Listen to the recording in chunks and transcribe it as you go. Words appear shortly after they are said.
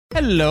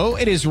Hello,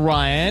 it is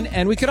Ryan,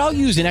 and we could all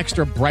use an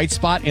extra bright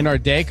spot in our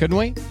day, couldn't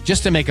we?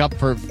 Just to make up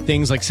for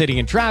things like sitting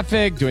in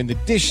traffic, doing the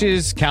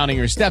dishes, counting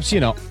your steps,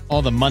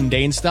 all the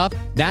mundane stuff.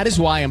 That is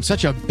why I'm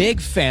such a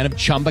big fan of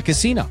Chumba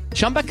Casino.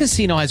 Chumba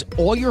Casino has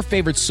all your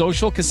favorite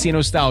social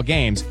casino-style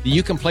games that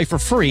you can play for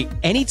free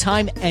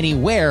anytime,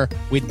 anywhere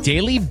with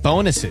daily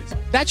bonuses.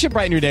 That should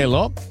brighten your day a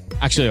little.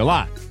 Actually, a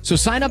lot. So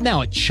sign up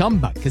now at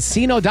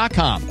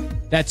ChumbaCasino.com.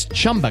 That's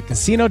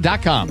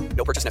ChumbaCasino.com.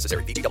 No purchase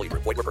necessary. VGW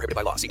Group. Void where prohibited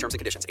by law. See terms and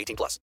conditions.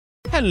 18+.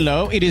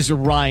 Hello, it is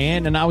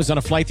Ryan, and I was on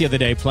a flight the other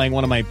day playing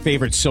one of my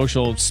favorite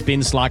social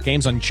spin slot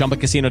games on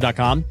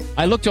ChumbaCasino.com.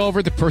 I looked over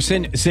at the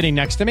person sitting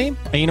next to me,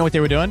 and you know what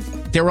they were doing?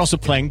 They were also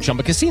playing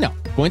Chumba Casino.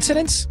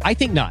 Coincidence? I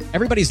think not.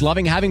 Everybody's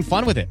loving having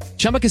fun with it.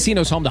 Chumba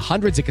Casino is home to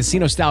hundreds of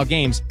casino-style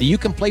games that you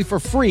can play for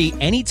free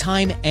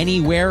anytime,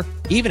 anywhere,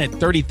 even at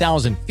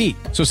 30,000 feet.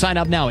 So sign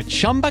up now at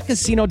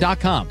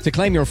ChumbaCasino.com to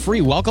claim your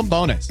free welcome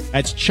bonus.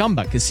 That's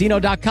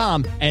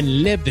ChumbaCasino.com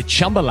and live the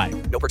Chumba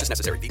life. No purchase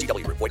necessary.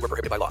 VGW Group. Void where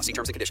prohibited by law. See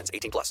terms and conditions.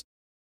 18+.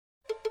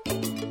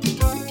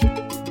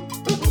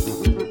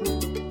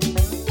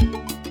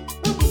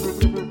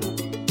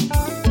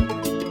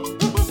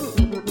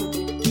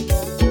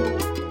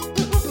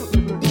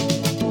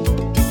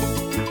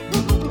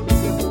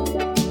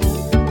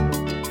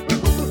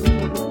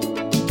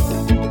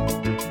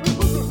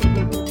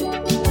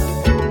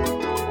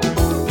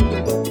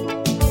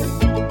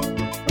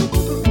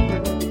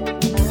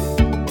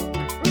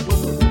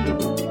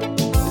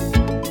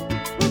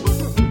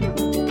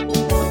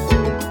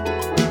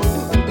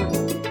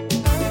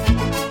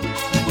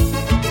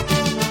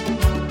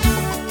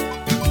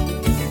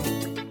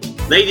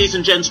 Ladies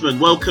and gentlemen,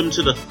 welcome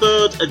to the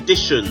third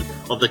edition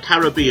of the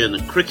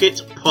Caribbean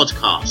Cricket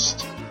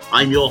Podcast.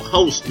 I'm your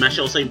host,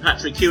 Mashal St.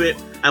 Patrick Hewitt,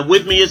 and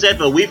with me as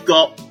ever, we've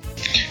got...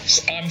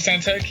 I'm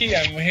Santoki,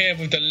 and we're here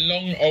with the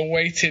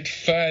long-awaited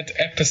third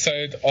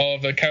episode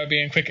of the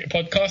Caribbean Cricket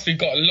Podcast. We've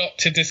got a lot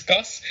to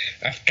discuss.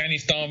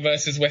 Afghanistan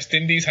versus West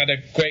Indies had a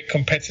great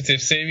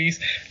competitive series,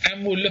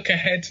 and we'll look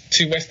ahead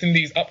to West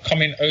Indies'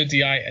 upcoming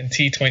ODI and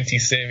T20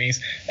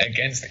 series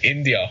against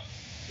India.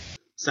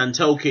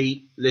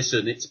 Santoki,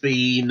 listen, it's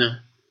been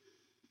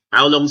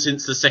how long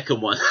since the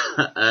second one?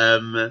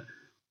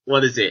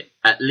 What is it?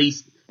 At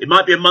least, it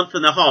might be a month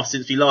and a half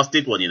since we last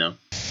did one,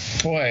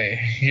 Boy,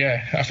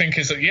 yeah, I think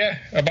it's,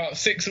 about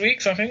 6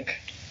 weeks, I think.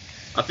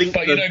 But,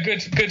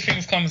 good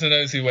things come to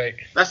those who wait.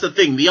 That's the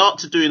thing, the art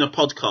to doing a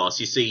podcast,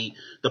 you see,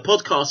 the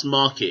podcast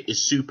market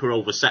is super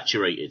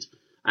oversaturated.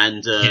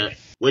 And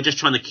we're just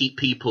trying to keep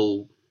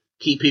people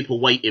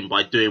waiting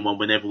by doing one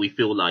whenever we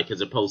feel like,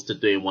 as opposed to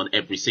doing one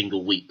every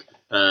single week.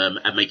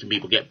 And making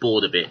people get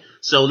bored a bit.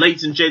 So,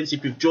 ladies and gents,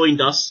 if you've joined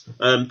us,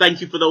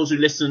 thank you for those who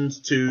listened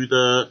to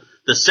the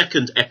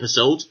second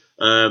episode.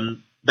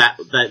 That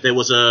there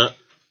was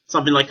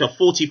something like a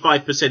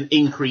 45%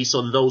 increase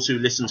on those who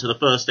listened to the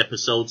first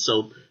episode.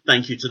 So,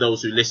 thank you to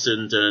those who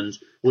listened, and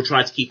we'll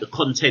try to keep the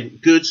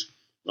content good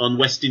on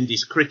West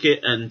Indies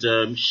cricket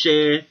and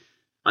share.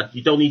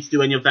 You don't need to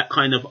do any of that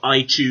kind of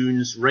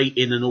iTunes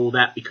rating and all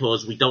that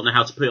because we don't know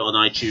how to put it on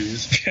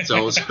iTunes.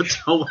 So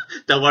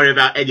don't worry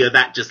about any of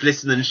that. Just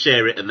listen and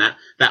share it, and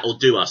that'll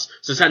do us.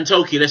 So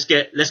Santoki, let's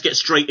get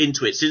straight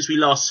into it. Since we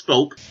last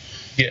spoke,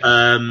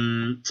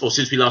 or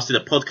since we last did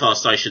a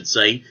podcast, I should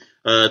say,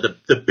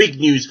 the big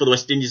news for the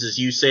West Indies, as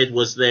you said,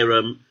 was their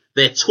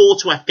tour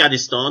to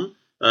Afghanistan.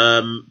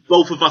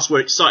 Both of us were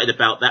excited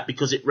about that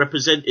because it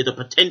represented a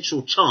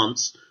potential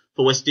chance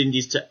for West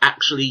Indies to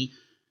actually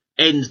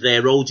end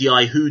their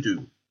ODI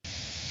hoodoo.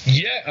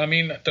 Yeah, I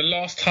mean, the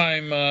last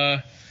time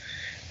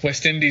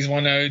West Indies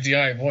won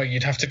ODI, boy,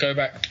 you'd have to go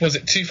back, was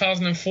it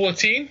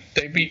 2014?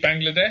 They beat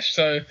Bangladesh,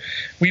 so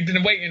we've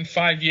been waiting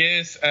 5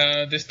 years.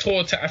 This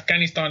tour to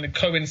Afghanistan had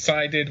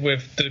coincided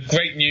with the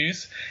great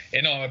news,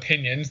 in our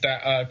opinions,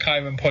 that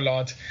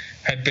Pollard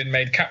had been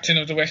made captain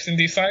of the West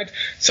Indies side.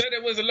 So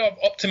there was a lot of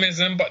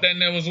optimism, but then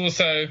there was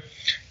also,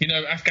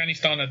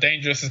 Afghanistan are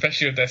dangerous,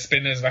 especially with their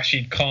spinners,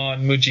 Rashid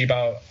Khan, Mujib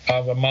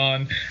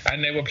al-Rahman,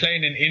 and they were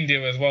playing in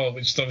India as well,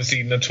 which is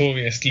obviously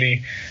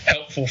notoriously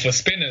helpful for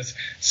spinners.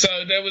 So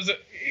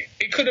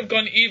it could have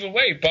gone either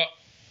way, but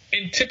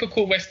in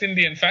typical West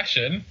Indian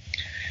fashion,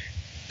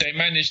 they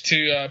managed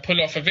to pull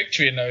off a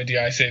victory in the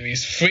ODI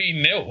series,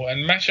 3-0.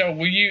 And Mashal,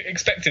 were you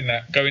expecting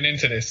that going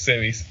into this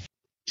series?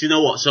 Do you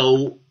know what?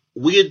 So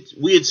we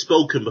had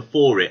spoken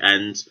before it,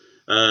 and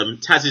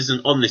Taz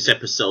isn't on this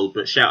episode,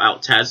 but shout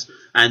out Taz.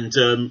 And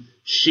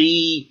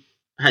she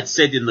had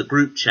said in the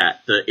group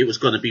chat that it was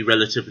going to be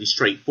relatively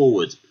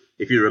straightforward,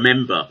 if you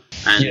remember.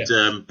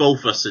 And both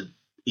of us had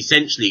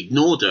essentially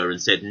ignored her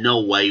and said,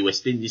 no way,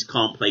 West Indies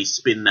can't play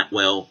spin that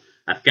well.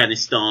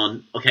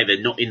 Afghanistan, okay, they're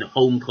not in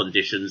home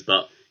conditions,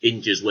 but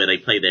India's where they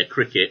play their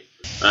cricket.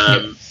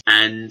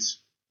 And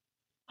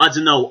I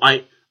don't know,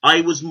 I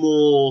was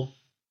more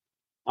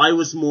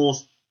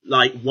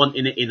like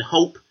wanting it in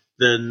hope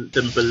than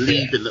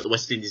believing that the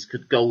West Indies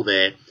could go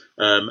there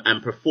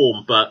and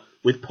perform. But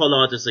with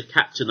Pollard as a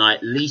captain, I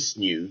at least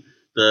knew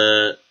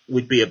that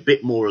we'd be a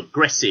bit more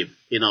aggressive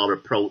in our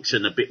approach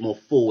and a bit more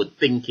forward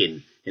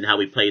thinking in how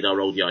we played our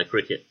ODI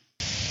cricket.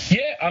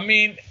 Yeah, I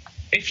mean,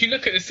 if you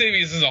look at the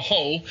series as a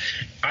whole,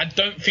 I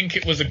don't think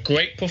it was a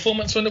great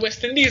performance from the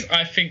West Indies.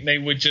 I think they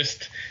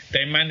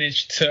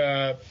managed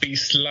to be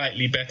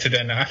slightly better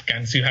than the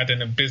Afghans, who had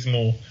an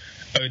abysmal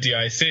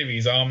ODI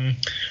series.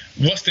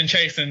 Roston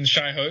Chase and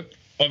Shai Hope,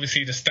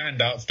 obviously the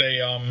standouts.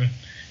 They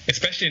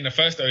especially in the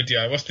first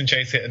ODI, Roston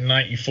Chase hit a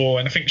 94,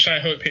 and I think Shai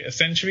Hope hit a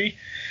century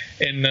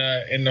in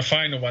the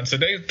final one. So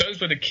those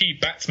were the key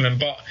batsmen,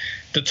 but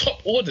the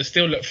top order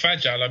still looked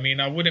fragile. I mean,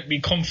 I wouldn't be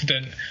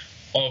confident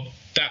of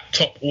that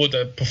top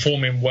order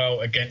performing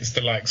well against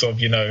the likes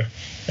of,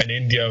 an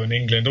India and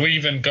England, or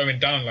even going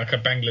down like a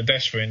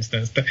Bangladesh, for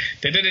instance.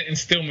 They didn't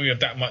instill me with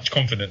that much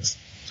confidence.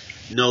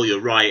 No,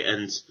 you're right,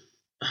 and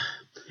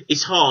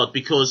it's hard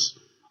because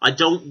I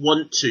don't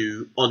want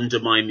to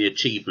undermine the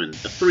achievement.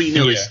 A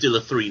 3-0 is still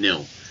a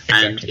 3-0. Exactly.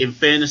 And in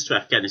fairness to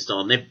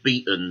Afghanistan, they've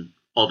beaten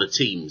other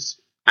teams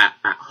at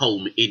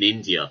home in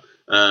India.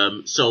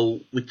 So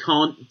we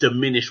can't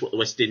diminish what the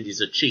West Indies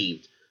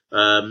achieved.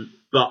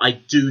 But I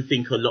do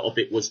think a lot of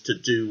it was to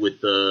do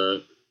with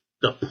the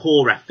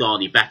poor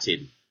Afghani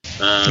batting.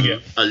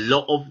 A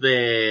lot of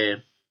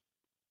their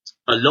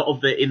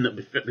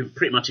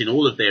pretty much in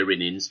all of their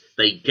innings,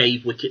 they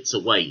gave wickets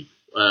away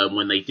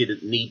when they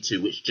didn't need to,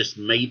 which just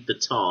made the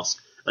task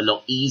a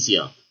lot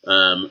easier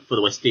for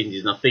the West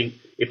Indies. And I think,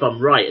 if I'm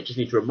right, I just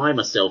need to remind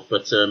myself,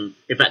 but in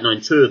fact, no,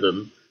 in two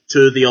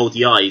of the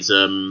ODIs,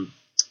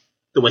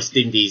 the West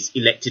Indies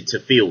elected to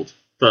field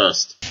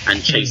first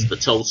and chase the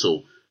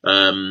total.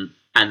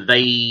 And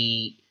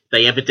they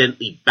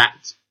evidently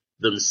backed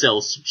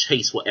themselves to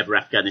chase whatever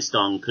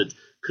Afghanistan could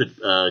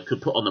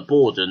put on the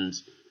board. And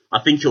I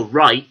think you're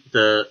right.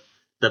 The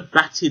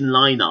batting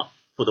lineup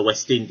for the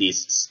West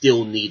Indies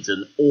still needs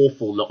an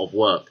awful lot of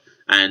work.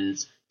 And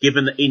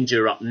given that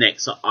India are up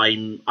next,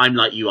 I'm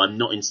like you. I'm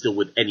not instilled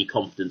with any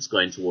confidence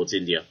going towards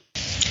India.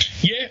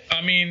 Yeah,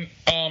 I mean,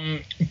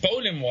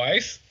 bowling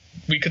wise,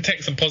 we could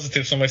take some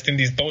positives from West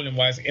Indies bowling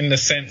wise in the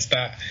sense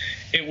that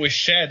it was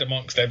shared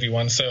amongst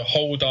everyone. So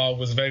Holdar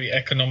was very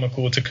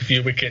economical, took a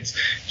few wickets.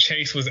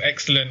 Chase was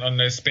excellent on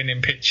those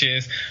spinning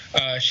pitches.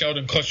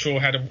 Sheldon Cottrell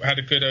had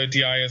a good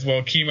ODI as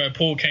well. Kemo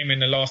Paul came in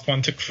the last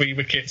one, took 3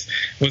 wickets,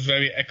 was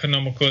very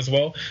economical as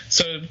well.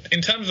 So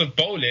in terms of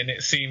bowling,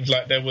 it seemed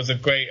like there was a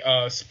great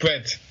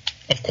spread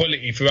of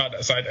quality throughout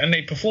that side, and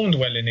they performed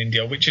well in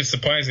India, which is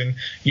surprising.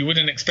 You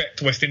wouldn't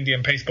expect West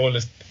Indian pace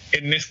bowlers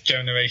in this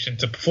generation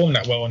to perform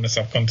that well on the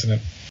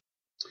subcontinent.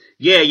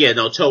 Yeah,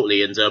 no,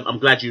 totally, and I'm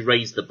glad you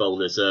raised the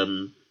bowlers.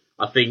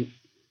 I think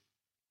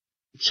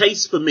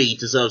Chase, for me,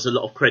 deserves a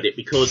lot of credit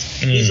because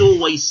he's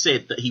always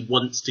said that he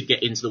wants to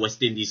get into the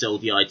West Indies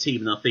ODI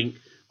team, and I think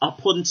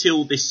up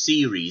until this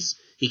series,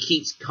 he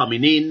keeps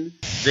coming in,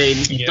 then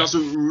he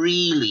doesn't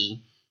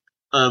really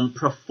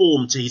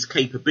perform to his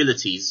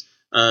capabilities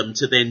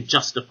to then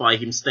justify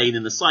him staying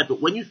in the side.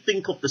 But when you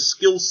think of the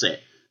skill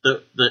set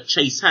that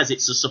Chase has,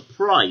 it's a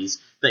surprise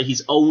that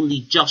he's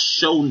only just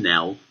shown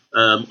now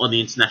on the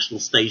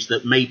international stage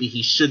that maybe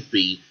he should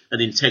be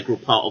an integral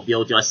part of the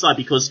ODI side,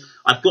 because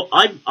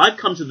I've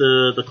come to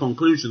the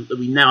conclusion that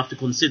we now have to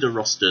consider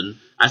Roston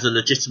as a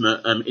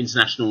legitimate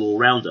international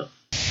all-rounder.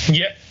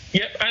 Yep,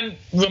 and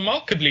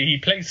remarkably, he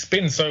plays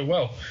spin so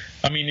well.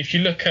 I mean, if you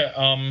look at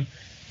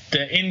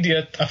the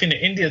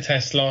India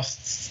test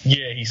last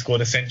year, he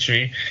scored a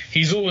century.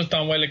 He's always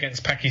done well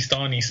against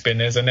Pakistani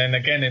spinners, and then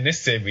again in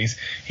this series,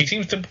 he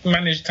seems to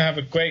manage to have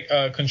a great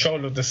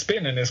control of the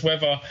spin, and it's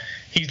whether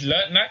he's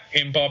learnt that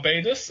in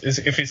Barbados,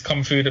 if he's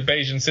come through the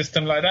Bayesian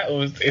system like that,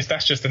 or if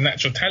that's just a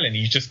natural talent.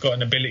 He's just got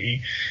an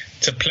ability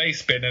to play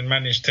spin and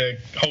manage to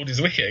hold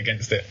his wicket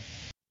against it.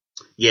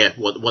 Yeah,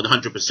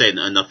 100%,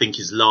 and I think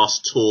his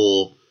last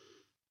tour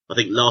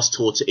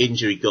to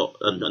injury got,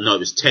 no, it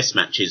was test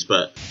matches,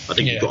 but I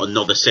think he got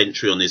another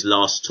century on his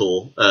last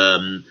tour.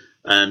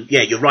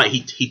 You're right,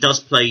 he does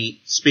play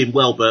spin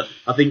well, but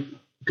I think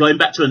going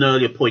back to an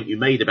earlier point you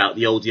made about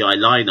the ODI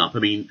lineup, I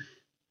mean,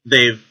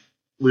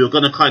 we were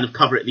going to kind of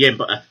cover it at the end,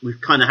 but we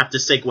kind of have to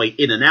segue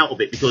in and out of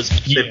it because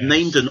they've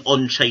named an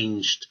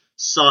unchanged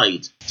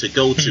side to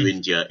go to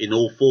India in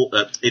all four,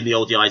 in the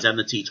ODIs and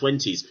the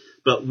T20s.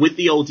 But with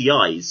the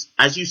ODIs,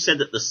 as you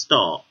said at the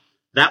start,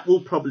 that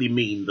will probably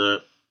mean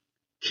that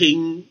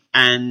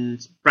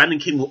Brandon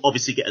King will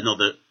obviously get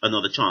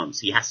another chance.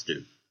 He has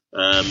to.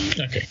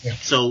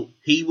 So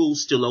he will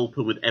still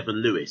open with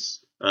Evan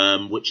Lewis,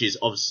 which is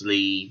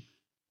obviously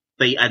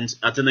and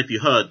I don't know if you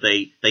heard,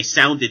 they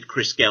sounded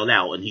Chris Gale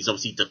out, and he's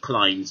obviously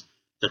declined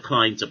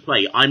to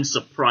play. I'm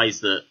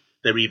surprised that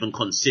they're even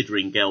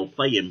considering Gale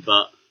playing,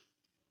 but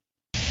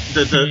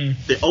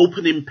the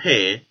opening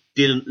pair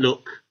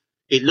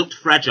it looked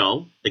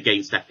fragile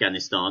against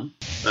Afghanistan,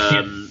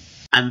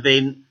 and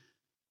then.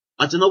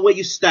 I don't know where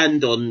you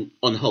stand on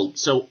Hope.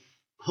 So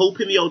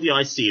Hope in the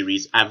ODI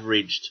series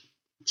averaged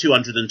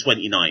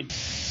 229.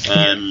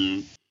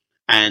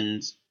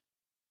 And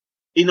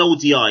in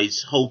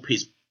ODIs, Hope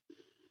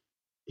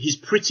he's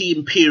pretty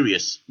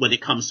imperious when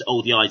it comes to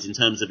ODIs in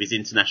terms of his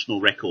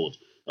international record.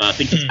 I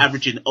think he's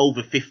averaging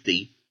over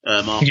 50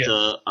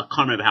 after I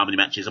can't remember how many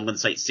matches. I'm going to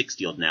say it's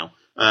 60 odd now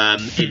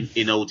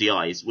in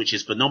ODIs, which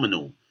is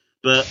phenomenal.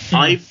 But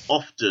I've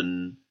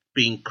often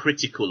been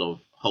critical of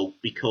Hope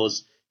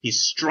because his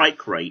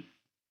strike rate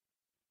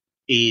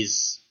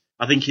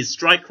I think his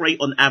strike rate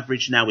on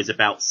average now is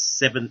about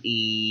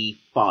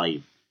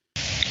 75.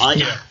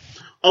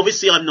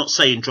 Obviously, I'm not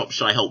saying drop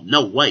Shy Hope,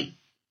 no way.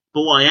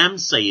 But what I am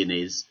saying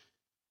is,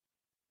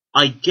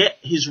 I get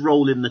his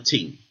role in the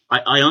team.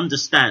 I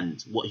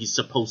understand what he's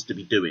supposed to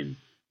be doing.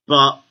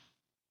 But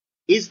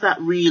is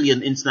that really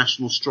an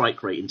international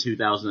strike rate in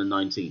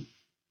 2019?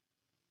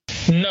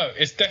 No,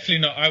 it's definitely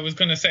not. I was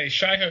going to say,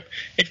 Shy Hope,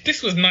 if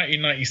this was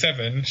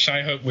 1997,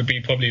 Shy Hope would be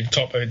probably the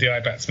top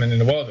ODI batsman in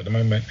the world at the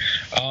moment.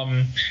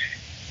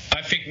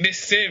 I think this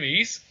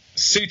series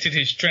suited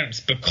his strengths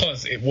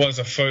because it was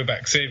a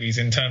throwback series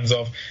in terms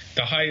of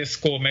the highest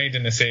score made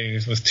in the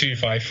series was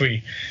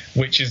 253,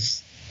 which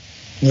is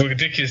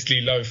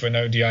ridiculously low for an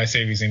ODI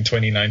series in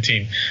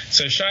 2019.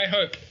 So Shy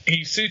Hope,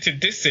 he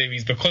suited this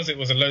series because it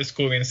was a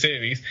low-scoring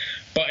series.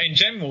 But in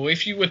general,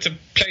 if you were to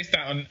place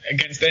that on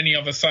against any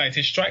other side,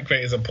 his strike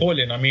rate is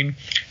appalling. I mean,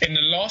 in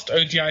the last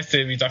ODI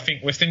series, I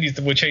think West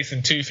Indies were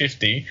chasing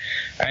 250,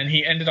 and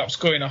he ended up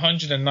scoring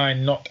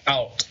 109 not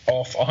out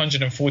off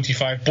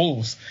 145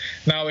 balls.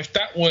 Now, if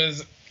they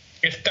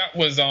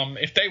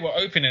were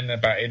opening their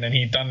batting and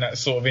he'd done that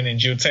sort of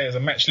innings, you would say it was a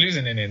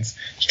match-losing innings.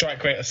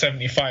 Strike rate of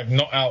 75,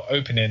 not out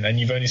opening, and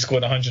you've only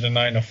scored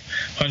 109 off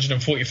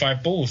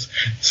 145 balls.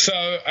 So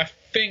I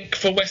think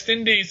for West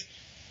Indies,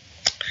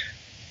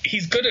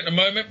 he's good at the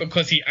moment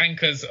because he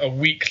anchors a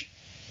weak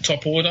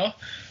top order.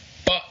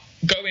 But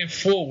going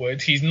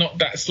forward, he's not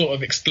that sort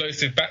of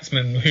explosive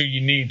batsman who you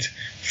need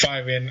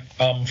firing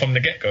from the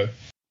get-go.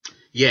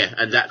 Yeah,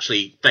 and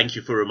actually, thank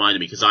you for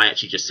reminding me, because I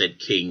actually just said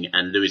King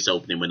and Lewis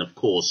opening when, of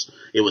course,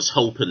 it was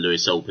Hope and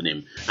Lewis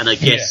opening. And I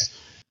guess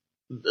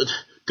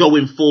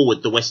going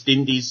forward, the West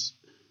Indies,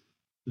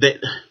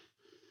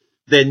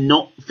 they're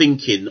not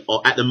thinking,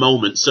 or at the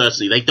moment,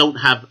 certainly, they don't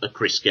have a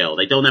Chris Gale.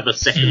 They don't have a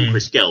second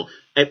Chris Gale.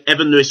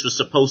 Evan Lewis was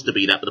supposed to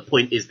be that, but the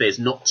point is there's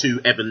not two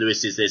Evan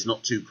Lewises, there's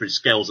not two Chris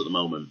Gales at the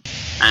moment.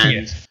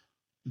 And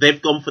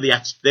they've gone for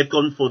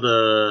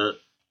the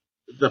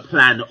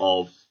plan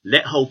of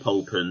let Hope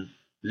open,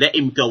 let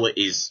him go at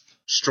his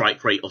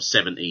strike rate of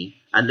 70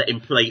 and let him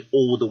play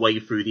all the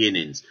way through the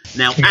innings.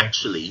 Now,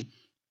 actually,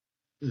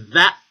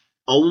 that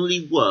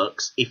only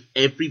works if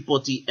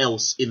everybody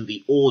else in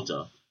the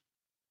order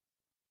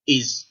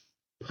is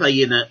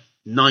playing at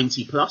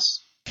 90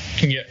 plus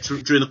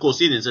during the course of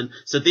the innings. And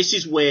so this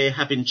is where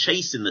having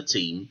Chase in the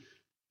team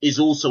is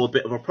also a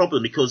bit of a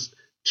problem, because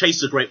Chase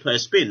is a great player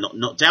spin,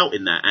 not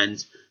doubting that.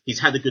 And he's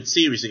had a good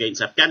series against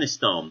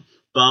Afghanistan,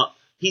 but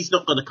he's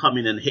not going to come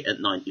in and hit at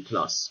 90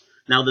 plus.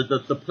 Now,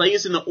 the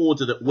players in the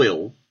order that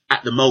will,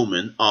 at the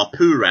moment, are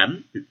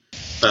Puram,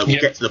 we'll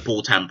get to the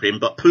ball tampering,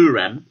 but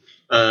Puram,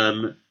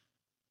 and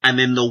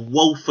then the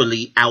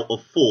woefully out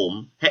of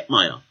form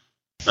Hetmeyer.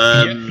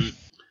 And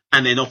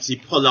then obviously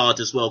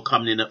Pollard as well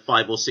coming in at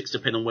 5 or 6,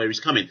 depending on where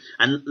he's coming.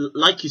 And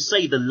like you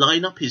say, the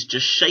lineup is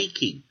just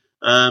shaky.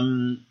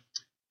 And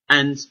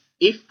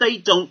if they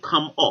don't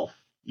come off,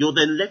 you're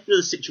then left with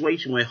a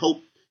situation where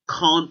Hope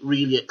can't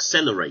really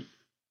accelerate.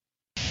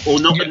 Or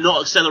not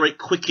accelerate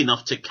quick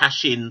enough to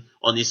cash in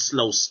on his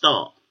slow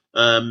start.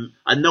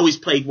 I know he's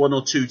played 1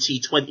 or 2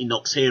 T20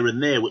 knocks here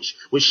and there, which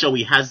show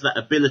he has that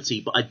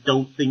ability, but I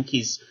don't think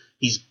he's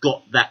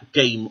got that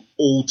game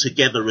all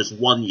together as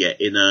one yet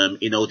in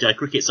ODI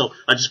cricket. So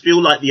I just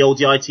feel like the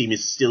ODI team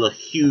is still a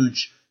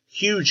huge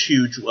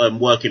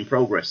work in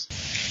progress.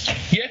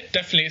 Yeah,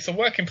 definitely, it's a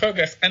work in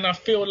progress, and I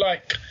feel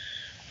like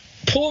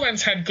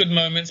Pooran's had good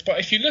moments, but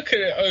if you look at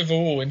it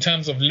overall in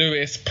terms of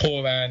Lewis,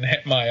 Pooran,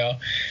 Hetmeyer,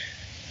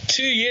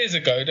 2 years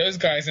ago, those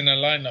guys in the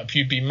lineup,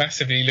 you'd be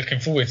massively looking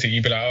forward to.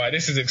 You'd be like, all right,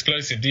 this is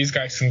explosive. These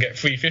guys can get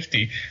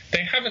 350.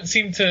 They haven't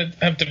seemed to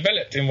have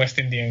developed in West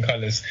Indian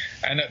colours.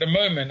 And at the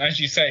moment, as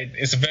you say,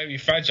 it's very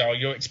fragile.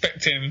 You're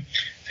expecting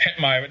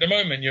Hetmeyer, at the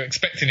moment, you're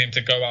expecting him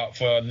to go out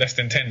for less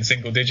than 10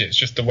 single digits,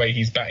 just the way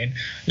he's batting.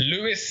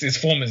 Lewis, his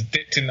form has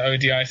dipped in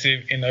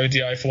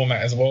ODI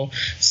format as well.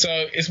 So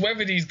it's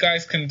whether these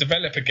guys can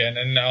develop again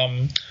and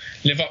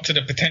live up to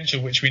the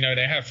potential which we know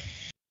they have.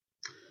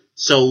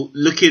 So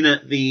looking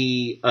at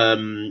the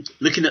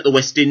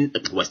West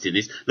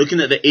Indies, looking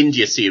at the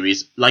India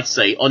series, like I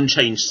say,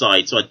 unchanged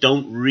side, so I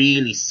don't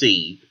really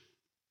see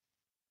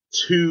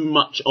too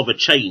much of a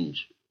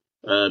change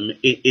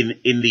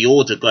in the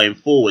order going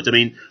forward. I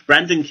mean,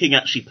 Brandon King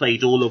actually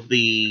played all of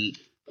the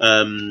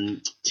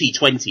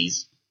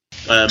T20s.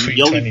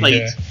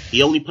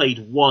 He only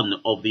played one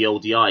of the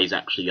ODIs.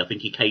 Actually, I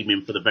think he came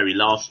in for the very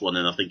last one,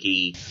 and I think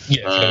he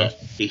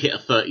hit a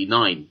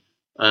 39.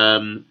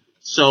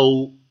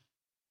 So.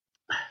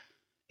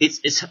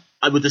 It's.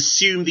 I would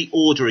assume the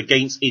order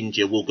against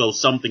India will go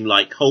something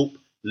like Hope,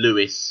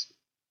 Lewis,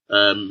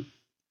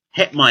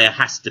 Hetmeyer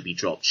has to be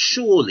dropped.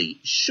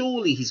 Surely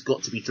he's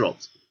got to be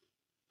dropped.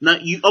 Now,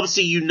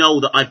 you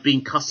know that I've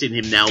been cussing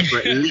him now for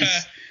at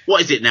least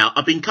what is it now?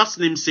 I've been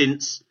cussing him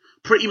since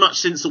Pretty much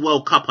since the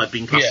World Cup, I've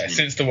been cussing him.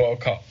 Since the World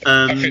Cup.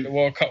 I think the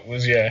World Cup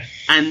was,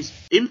 And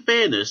in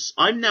fairness,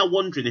 I'm now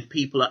wondering if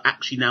people are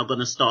actually now going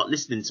to start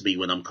listening to me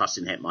when I'm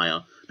cussing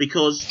Hetmeyer.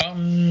 Because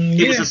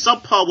it was a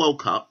subpar World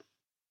Cup.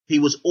 He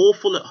was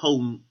awful at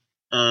home.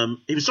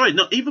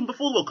 Even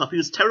before the World Cup, he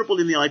was terrible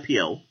in the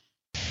IPL.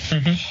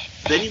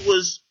 Mm-hmm. Then he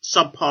was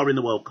subpar in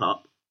the World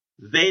Cup.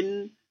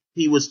 Then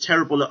he was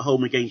terrible at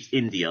home against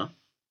India.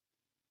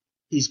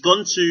 He's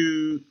gone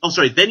to...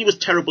 then he was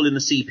terrible in the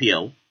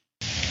CPL.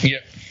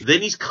 Yep.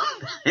 Then he's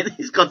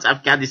gone to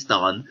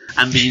Afghanistan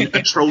and been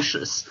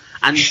atrocious.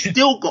 And he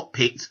still got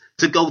picked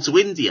to go to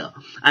India.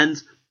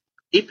 And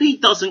if he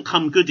doesn't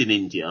come good in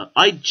India,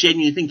 I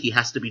genuinely think he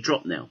has to be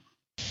dropped now.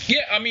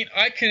 Yeah, I mean,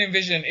 I can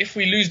envision, if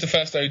we lose the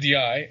first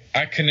ODI,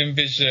 I can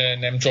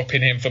envision them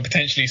dropping him for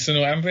potentially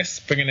Sunil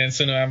Ambris, bringing in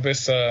Sunil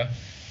Ambris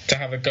to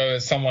have a go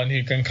as someone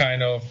who can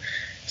kind of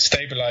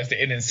stabilise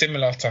the innings,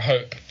 similar to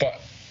Hope.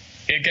 But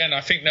again,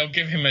 I think they'll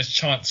give him a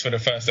chance for the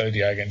first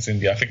ODI against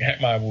India. I think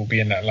Hetmeyer will be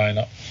in that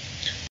lineup.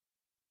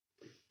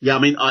 Yeah, I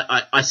mean,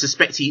 I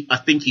suspect I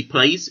think he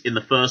plays in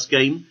the first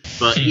game,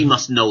 but he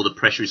must know the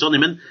pressure is on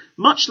him. And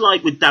much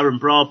like with Darren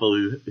Bravo,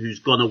 who's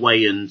gone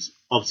away and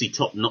obviously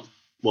top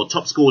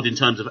scored in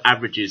terms of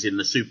averages in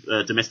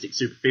the domestic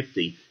Super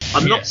 50.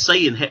 I'm not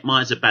saying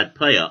Hetmeyer's a bad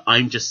player.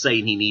 I'm just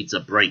saying he needs a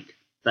break.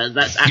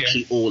 That's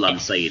actually all I'm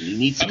saying. He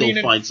needs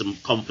to find some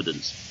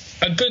confidence.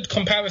 A good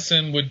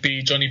comparison would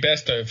be Johnny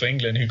Bairstow for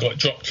England, who got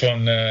dropped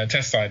from the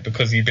Test side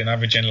because he'd been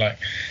averaging like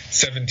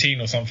 17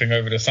 or something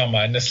over the summer.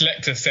 And the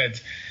selector said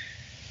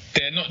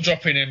they're not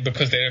dropping him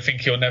because they don't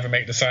think he'll never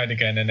make the side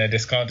again and they're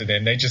discarded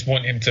him. They just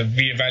want him to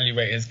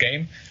reevaluate his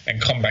game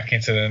and come back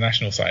into the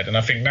national side. And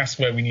I think that's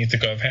where we need to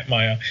go with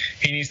Hetmeyer.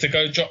 He needs to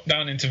go drop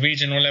down into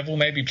regional level,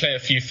 maybe play a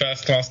few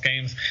first-class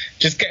games,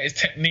 just get his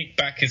technique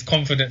back, his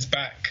confidence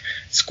back,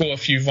 score a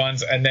few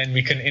runs, and then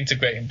we can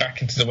integrate him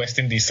back into the West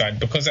Indies side.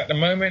 Because at the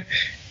moment,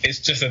 it's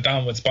just a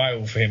downward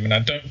spiral for him. And I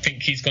don't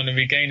think he's going to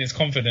regain his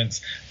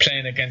confidence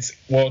playing against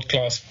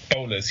world-class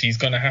bowlers. He's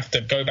going to have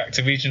to go back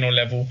to regional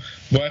level,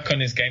 work on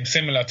his game,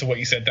 similar to what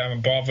you said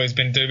Darren Bravo's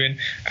been doing,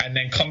 and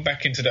then come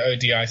back into the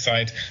ODI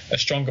side, a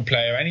stronger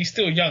player. And he's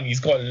still young.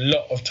 He's got a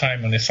lot of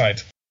time on his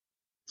side.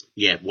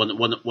 Yeah,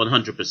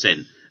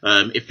 100%.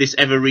 If this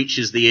ever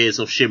reaches the ears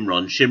of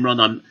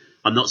Shimron,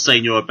 I'm not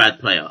saying you're a bad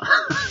player.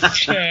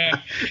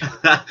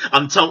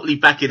 I'm totally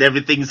backing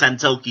everything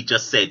Santoki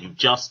just said. You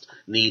just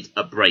need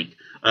a break.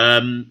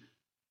 I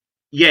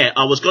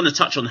was going to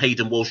touch on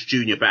Hayden Walsh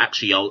Jr., but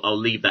actually I'll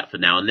leave that for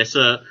now. And let's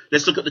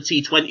look at the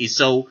T20s.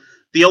 So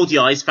the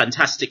ODIs,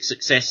 fantastic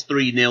success,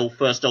 3-0,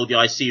 first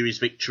ODI series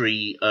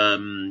victory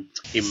in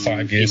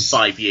 5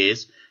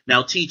 years.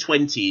 Now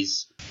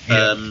T20s,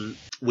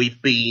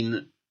 we've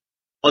been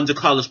under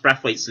Carlos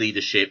Brathwaite's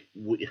leadership.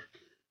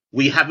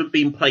 We haven't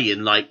been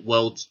playing like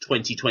World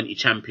 2020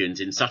 champions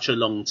in such a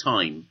long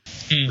time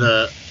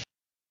that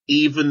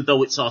even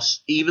though it's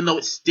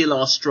still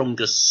our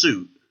strongest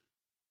suit,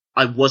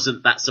 I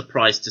wasn't that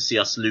surprised to see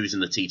us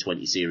losing the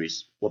T20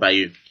 series. What about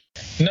you?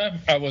 No,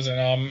 I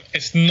wasn't.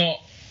 It's not,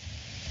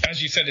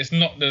 as you said, it's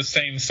not the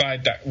same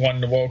side that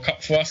won the World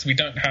Cup for us. We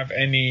don't have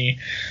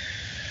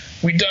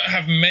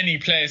many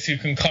players who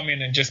can come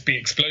in and just be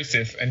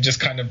explosive and just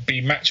kind of be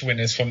match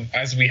winners from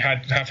as we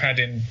have had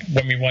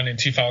when we won in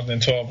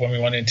 2012, when we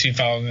won in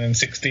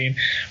 2016.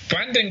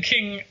 Brandon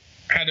King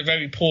had a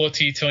very poor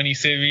T20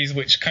 series,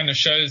 which kind of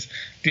shows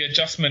the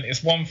adjustment.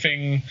 It's one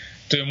thing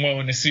doing well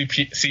in the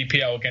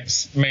CPL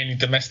against mainly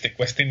domestic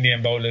West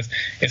Indian bowlers.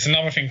 It's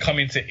another thing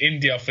coming to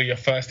India for your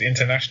first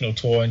international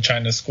tour and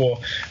trying to score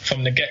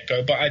from the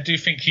get-go. But I do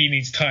think he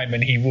needs time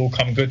and he will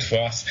come good for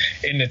us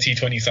in the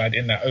T20 side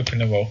in that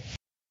opener role.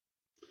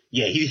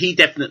 Yeah, he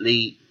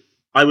definitely...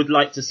 I would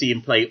like to see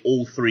him play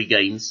all 3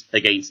 games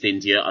against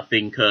India. I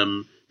think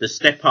the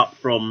step up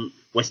from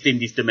West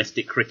Indies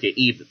domestic cricket,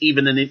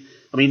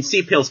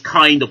 CPL's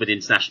kind of an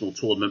international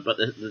tournament, but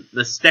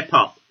the step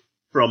up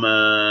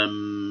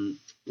from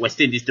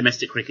West Indies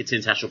domestic cricket to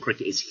international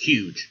cricket is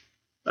huge.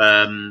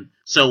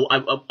 So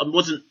I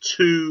wasn't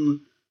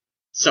too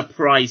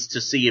surprised to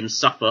see him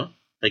suffer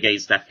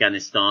against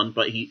Afghanistan,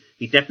 but he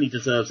definitely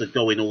deserves a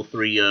go in all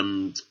 3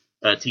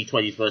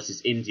 T20s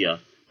versus India.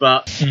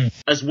 But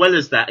as well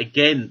as that,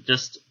 again,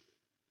 just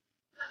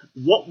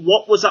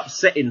what was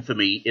upsetting for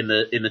me in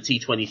the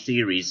T20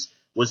 series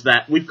was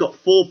that we've got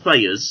 4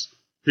 players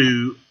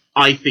who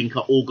I think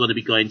are all going to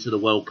be going to the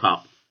World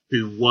Cup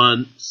who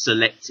weren't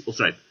selected,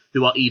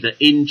 who are either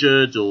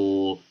injured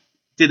or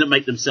didn't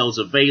make themselves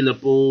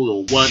available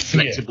or weren't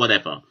selected,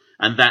 whatever.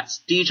 And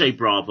that's DJ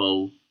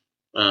Bravo,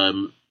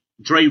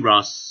 Dre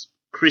Russ,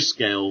 Chris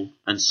Gale,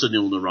 and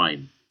Sunil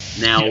Narayan.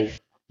 Now,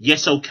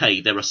 yes,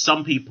 okay, there are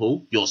some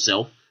people,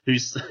 yourself, who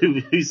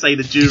say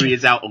the jury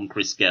is out on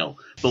Chris Gale.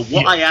 But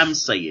what I am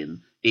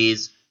saying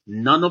is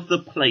none of the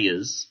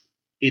players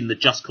in the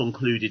just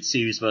concluded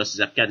series versus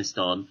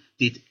Afghanistan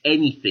did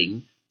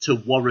anything to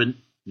warrant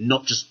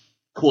not just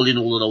calling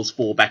all of those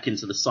 4 back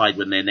into the side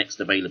when they're next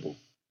available.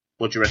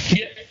 What do you reckon?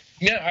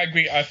 Yeah, I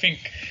agree. I think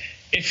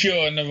if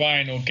you're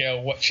Narayan or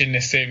Gail watching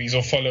this series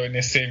or following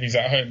this series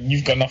at home,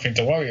 you've got nothing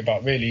to worry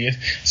about, really. As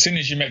soon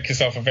as you make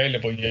yourself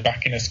available, you're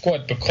back in a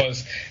squad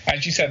because,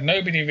 as you said,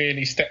 nobody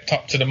really stepped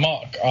up to the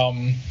mark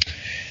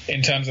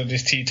in terms of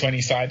this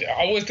T20 side.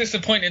 I was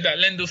disappointed that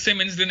Lendl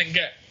Simmons didn't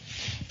get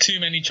too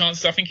many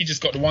chances. I think he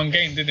just got the one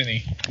game, didn't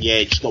he? Yeah,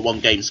 he just got one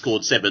game,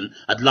 scored 7.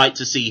 I'd like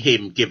to see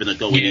him given a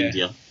go in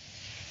India.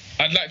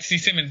 I'd like to see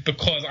Simmons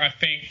because I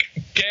think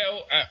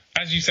Gayle,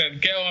 as you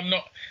said, Gayle, I'm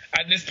not,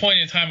 at this point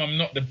in time, I'm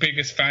not the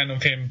biggest fan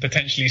of him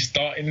potentially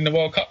starting in the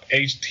World Cup.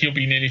 He'll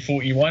be nearly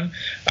 41.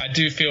 I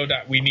do feel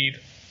that we need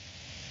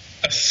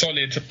a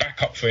solid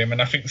backup for him,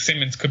 and I think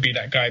Simmons could be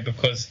that guy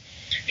because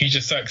he's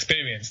just so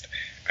experienced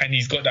and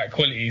he's got that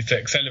quality to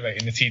accelerate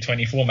in the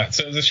T20 format.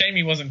 So it was a shame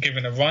he wasn't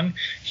given a run.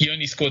 He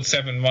only scored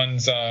 7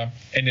 runs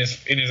in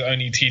his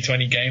only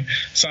T20 game.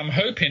 So I'm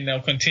hoping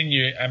they'll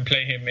continue and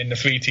play him in the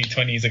 3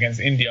 T20s against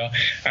India.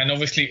 And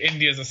obviously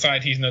India's a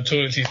side he's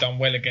notoriously done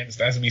well against,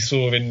 as we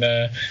saw in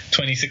the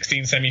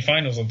 2016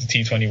 semi-finals of the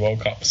T20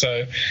 World Cup.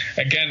 So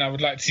again, I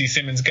would like to see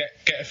Simmons get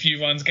a few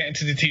runs, get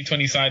into the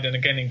T20 side, and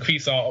again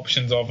increase our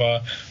options of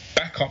a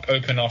backup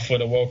opener for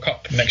the World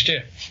Cup next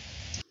year.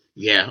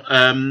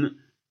 Yeah.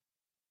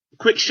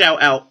 Quick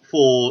shout out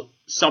for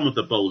some of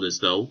the bowlers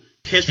though.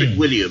 Kesrick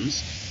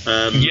Williams.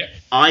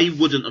 I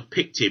wouldn't have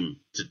picked him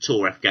to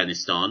tour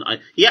Afghanistan.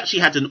 He actually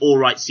had an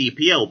alright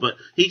CPL, but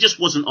he just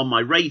wasn't on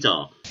my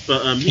radar.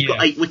 But he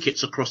got 8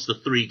 wickets across the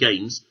 3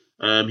 games.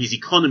 His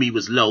economy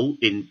was low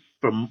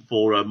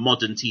for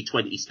modern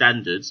T20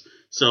 standards.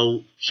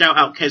 So shout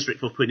out Kesrick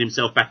for putting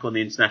himself back on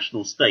the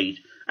international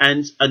stage.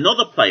 And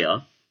another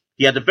player,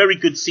 he had a very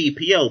good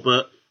CPL,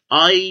 but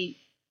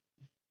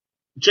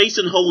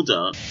Jason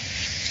Holder,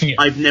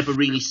 I've never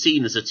really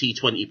seen as a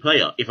T20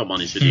 player, if I'm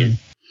honest with you.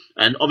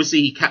 And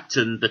obviously he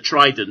captained the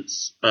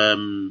Tridents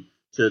to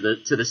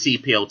the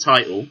CPL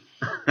title,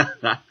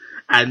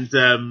 and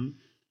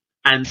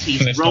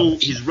his role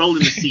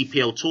in the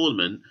CPL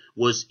tournament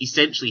was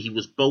essentially he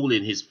was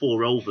bowling his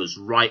 4 overs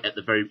right at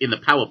in the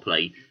power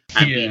play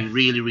and being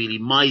really, really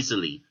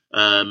miserly.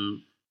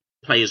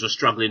 Players were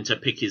struggling to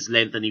pick his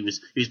length, and he was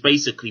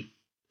basically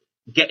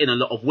getting a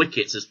lot of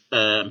wickets as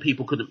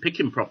people couldn't pick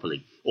him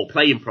properly or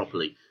play him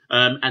properly.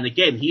 And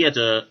again, he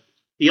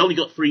only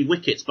got 3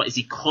 wickets, but his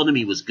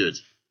economy was good.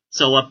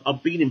 So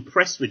I've been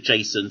impressed with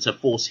Jason to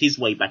force his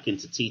way back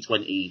into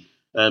T20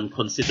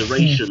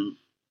 consideration.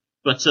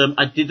 But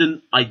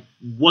I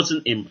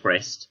wasn't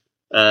impressed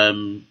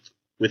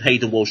with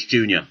Hayden Walsh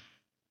Jr.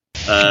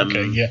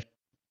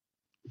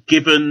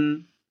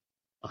 Given,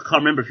 I can't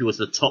remember if he was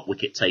the top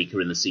wicket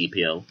taker in the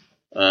CPL.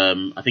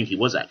 I think he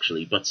was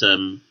actually, but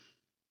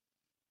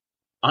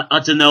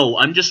I don't know.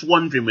 I'm just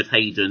wondering with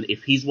Hayden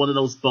if he's one of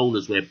those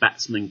bowlers where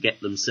batsmen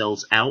get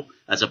themselves out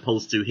as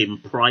opposed to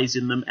him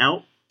prizing them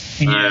out.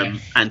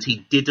 And he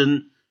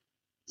didn't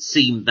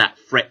seem that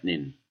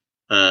threatening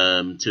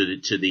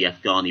to the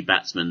Afghani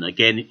batsman.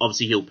 Again,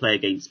 obviously he'll play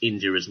against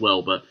India as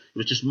well, but it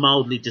was just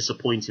mildly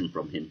disappointing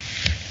from him.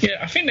 Yeah,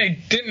 I think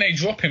they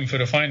drop him for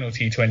the final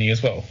T20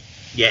 as well.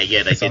 Yeah,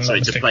 they did. Sorry,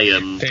 to play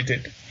they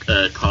did.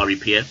 Kari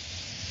Pierre.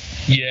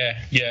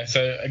 Yeah.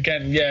 So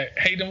again,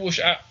 Hayden Walsh.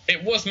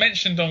 It was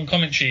mentioned on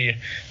commentary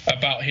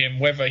about him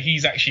whether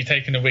he's actually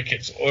taking the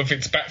wickets or if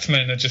it's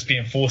batsmen are just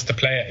being forced to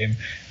play at him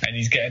and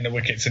he's getting the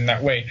wickets in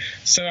that way.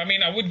 So I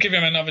mean, I would give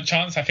him another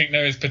chance. I think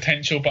there is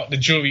potential, but the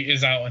jury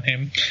is out on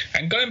him.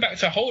 And going back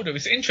to Holder,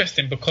 it's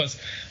interesting because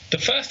the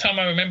first time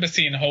I remember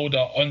seeing Holder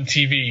on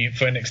TV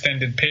for an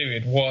extended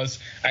period was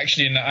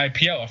actually in the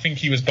IPL. I think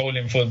he was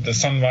bowling for the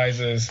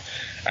Sunrisers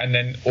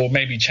or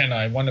maybe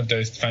Chennai, one of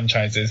those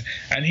franchises.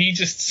 And he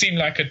just seemed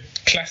like a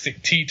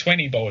classic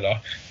T20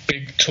 bowler,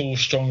 big, tall,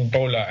 strong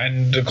bowler.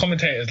 And the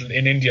commentators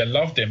in India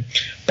loved him.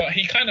 But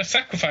he kind of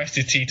sacrificed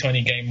his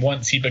T20 game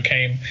once he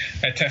became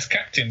a Test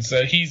captain.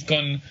 So he's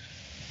gone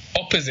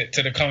opposite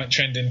to the current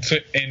trend in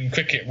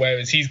cricket,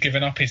 whereas he's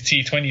given up his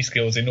T20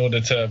 skills in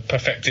order to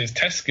perfect his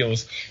Test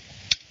skills.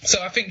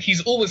 So I think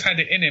he's always had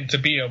it in him to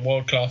be a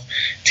world-class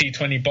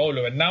T20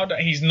 bowler, and now that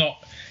he's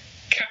not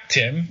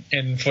captain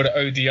for the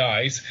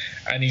ODIs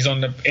and he's in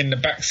the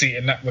backseat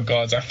in that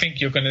regards, I think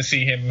you're going to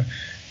see him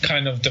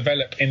kind of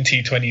develop in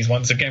T20s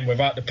once again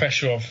without the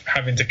pressure of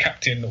having to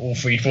captain all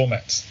 3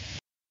 formats.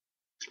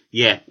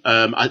 Yeah,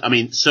 I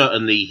mean,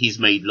 certainly he's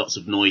made lots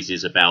of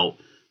noises about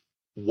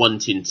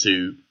wanting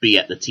to be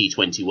at the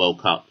T20 World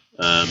Cup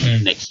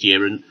next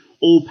year, and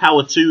all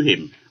power to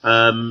him.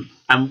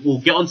 And we'll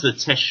get onto the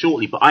Test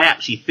shortly, but I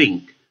actually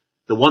think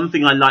the one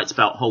thing I liked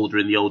about Holder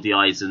in the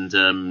ODIs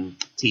and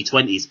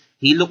T20s,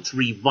 he looked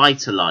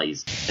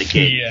revitalised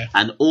again,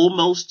 and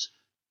almost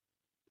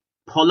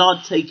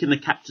Pollard taking the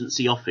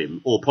captaincy off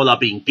him, or Pollard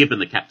being given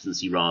the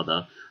captaincy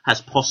rather,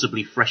 has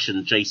possibly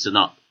freshened Jason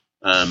up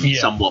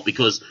somewhat,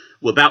 because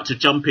we're about to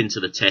jump into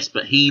the Test,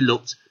 but he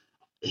looked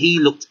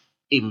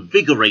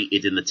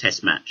invigorated in the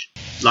Test match.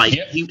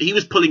 He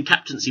was pulling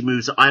captaincy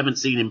moves that I haven't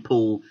seen him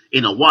pull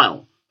in a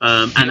while,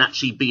 and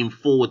actually being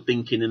forward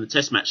thinking in the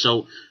Test match.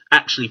 So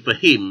actually for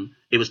him,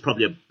 it was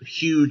probably a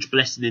huge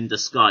blessing in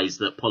disguise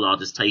that Pollard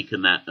has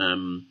taken that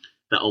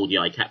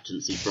ODI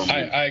captaincy from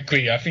him. I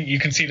agree. I think you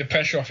can see the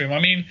pressure off him. I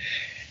mean,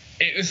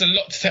 it was a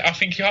lot to take. I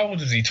think, how old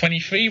was he?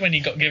 23 when he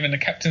got given the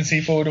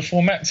captaincy for all the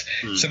formats.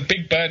 It's a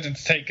big burden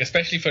to take,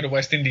 especially for the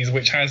West Indies,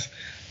 which has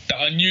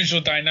the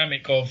unusual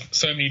dynamic of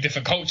so many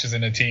different cultures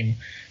in a team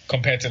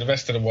compared to the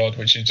rest of the world,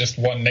 which is just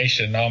one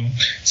nation.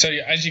 So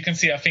as you can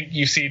see, I think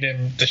you've seen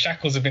him, the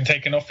shackles have been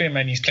taken off him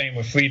and he's playing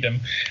with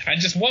freedom.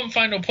 And just one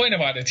final point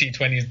about the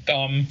T20s,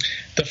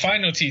 the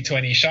final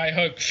T20, Shai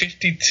Hope,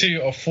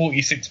 52 of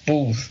 46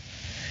 balls,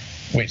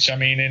 which, I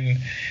mean,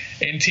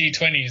 in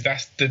T20s,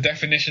 that's the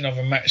definition of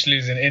a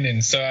match-losing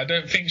innings. So I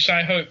don't think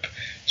Shai Hope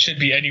should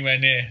be anywhere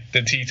near the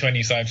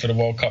T20 side for the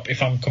World Cup,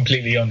 if I'm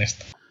completely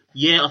honest.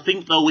 Yeah, I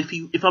think, though,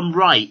 if I'm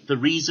right, the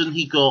reason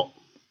he got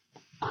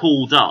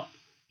called up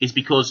is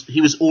because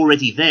he was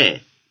already there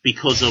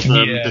because of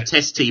the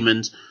test team.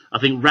 And I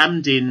think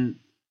Ramdin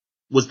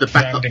was the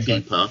backup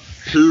keeper.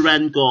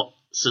 Pooran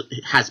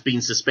has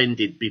been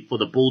suspended for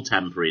the ball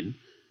tampering.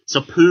 So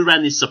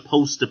Pooran is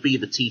supposed to be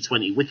the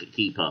T20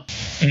 wicketkeeper.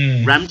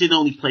 Ramdin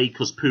only played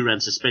because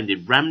Pooran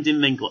suspended. Ramdin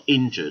then got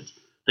injured.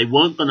 They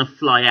weren't going to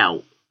fly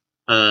out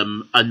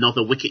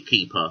another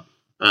wicketkeeper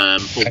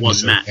for one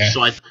match. Yeah.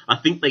 So I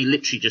think they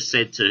literally just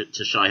said to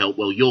Shai Hope,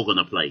 well, you're going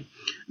to play.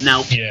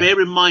 Now,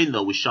 bear in mind,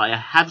 though, with Shai, I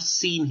have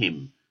seen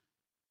him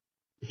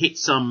hit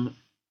some...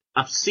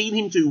 I've seen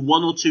him do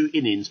one or two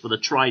innings for the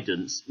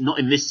Tridents, not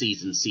in this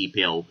season's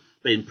CPL,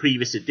 but in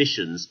previous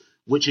editions,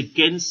 which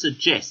again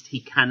suggests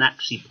he can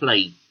actually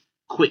play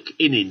quick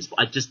innings, but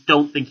I just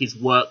don't think he's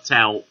worked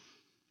out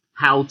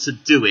how to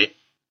do it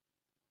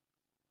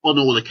on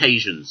all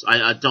occasions.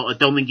 I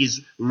don't think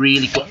he's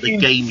really got the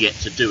game yet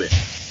to do it.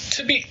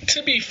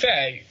 To be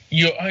fair,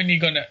 you're only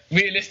gonna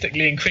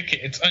realistically in cricket,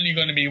 it's only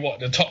going to be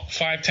the top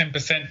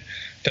 5-10%,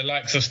 the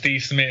likes of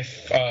Steve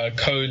Smith,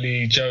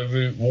 Kohli, Joe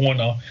Root,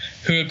 Warner,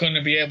 who are going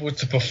to be able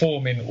to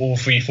perform in all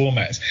three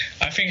formats.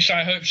 I think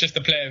Shai Hope's just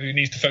a player who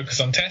needs to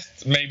focus on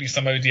tests, maybe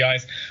some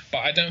ODIs, but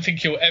I don't think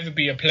he'll ever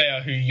be a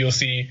player who you'll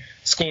see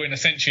scoring a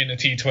century in the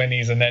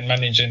T20s and then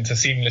managing to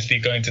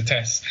seamlessly go into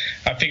tests.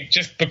 I think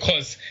just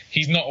because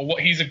he's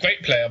a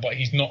great player, but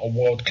he's not a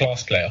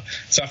world-class player.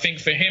 So I think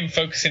for him,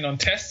 focusing on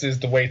tests is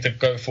the way to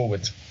go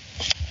forward.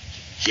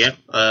 Yeah,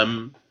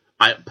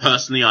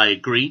 I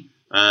agree.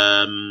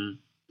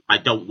 I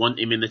don't want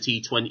him in the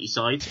T20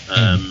 side,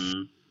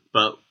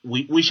 but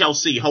we shall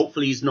see.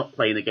 Hopefully he's not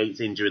playing against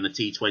India in the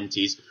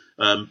T20s,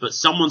 but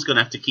someone's going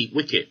to have to keep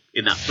wicket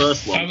in that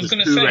first one. I was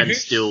going to say,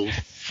 still...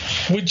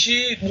 What do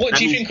you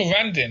think of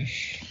Ramdin?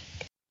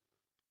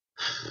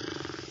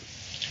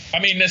 I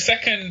mean, the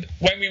second,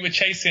 when we were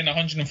chasing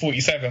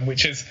 147,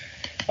 which is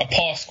a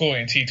past score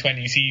in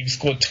T20s, he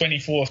scored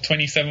 24 of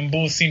 27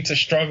 balls, seemed to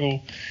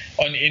struggle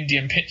on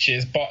Indian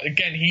pitches. But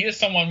again, he is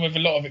someone with a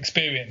lot of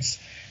experience.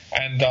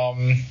 And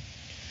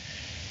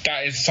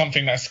that is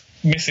something that's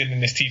missing in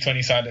this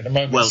T20 side at the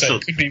moment. So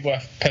it could be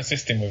worth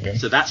persisting with him.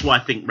 So that's why I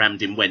think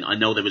Ramdin went. I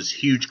know there was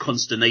huge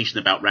consternation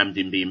about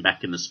Ramdin being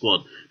back in the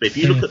squad. But if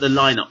you look at the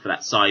lineup for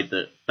that side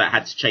that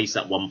had to chase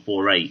that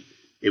 148,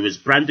 it was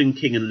Brandon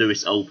King and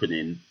Lewis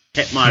opening,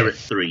 Hetmeyer at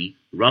 3,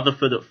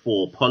 Rutherford at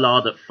 4,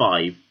 Pollard at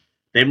 5,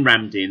 then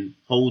Ramdin,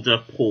 Holder,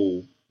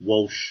 Paul,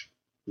 Walsh,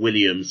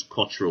 Williams,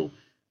 Cottrell.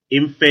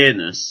 In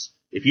fairness,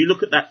 if you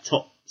look at that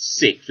top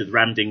 6 with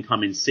Ramdin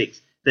coming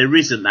 6, there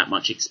isn't that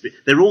much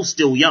experience. They're all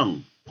still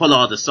young,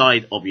 Pollard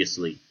aside,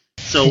 obviously.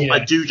 So I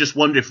do just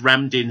wonder if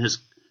Ramdin has...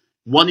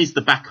 One is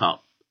the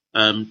backup.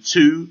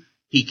 2,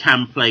 he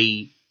can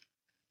play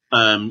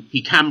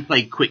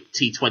quick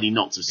T20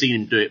 knocks. I've seen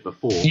him do it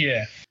before.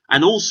 Yeah.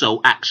 And also,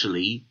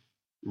 actually,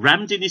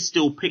 Ramdin is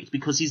still picked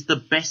because he's the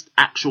best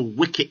actual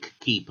wicket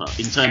keeper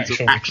in terms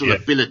of actual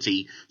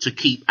ability to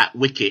keep at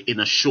wicket in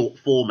a short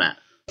format.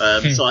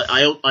 So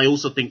I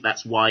also think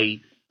that's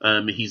why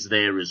he's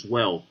there as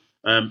well.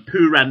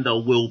 Pooran,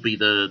 though, will be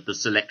the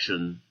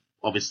selection,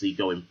 obviously,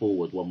 going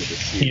forward, one would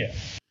assume.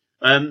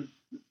 Yeah.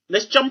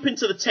 Let's jump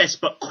into the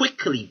test, but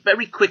quickly,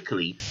 very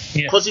quickly,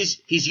 because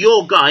he's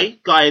your guy,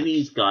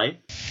 Guyanese guy.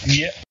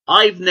 Yeah.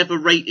 I've never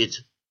rated...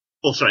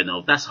 Oh, sorry,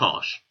 no, that's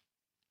harsh.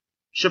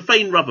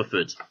 Shafane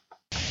Rutherford.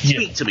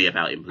 Speak to me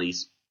about him,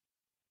 please.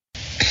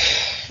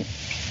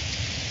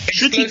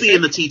 Should he be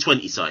in the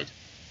T20 side?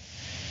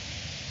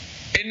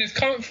 In his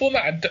current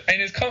format,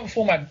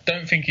 I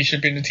don't think he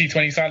should be in the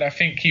T20 side. I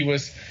think he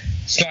was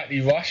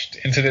slightly rushed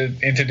into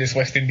this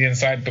West Indian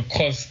side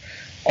because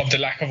of the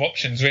lack of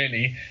options,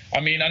 really.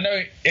 I mean, I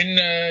know in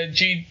the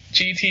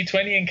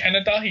GT20 in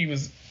Canada, he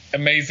was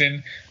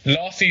amazing.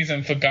 Last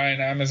season for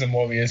Guyana Amazon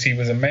Warriors, he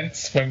was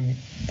immense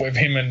with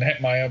him and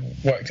Hetmeyer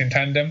worked in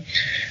tandem.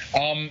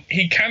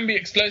 He can be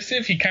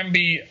explosive, he can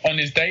be on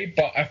his day,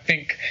 but I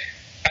think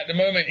at the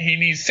moment he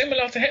needs,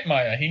 similar to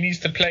Hetmeyer, he needs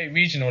to play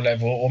regional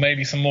level or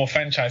maybe some more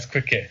franchise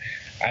cricket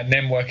and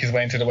then work his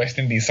way into the West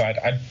Indies side.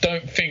 I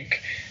don't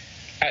think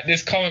at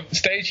this current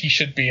stage he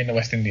should be in the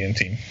West Indian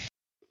team.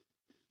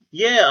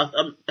 Yeah,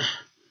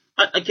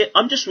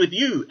 I'm just with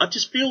you. I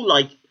just feel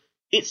like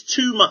it's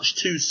too much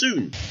too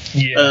soon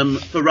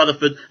for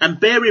Rutherford. And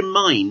bear in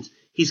mind,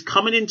 he's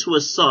coming into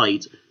a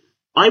side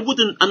I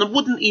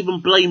wouldn't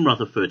even blame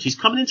Rutherford. He's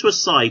coming into a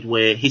side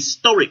where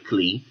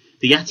historically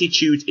the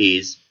attitude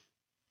is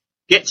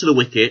get to the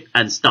wicket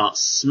and start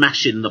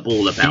smashing the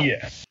ball about.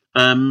 Yeah.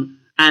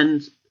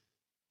 And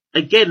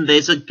again,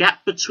 there's a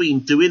gap between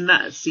doing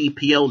that at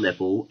CPL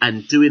level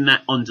and doing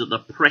that under the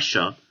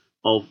pressure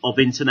of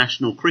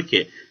international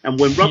cricket. And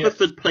when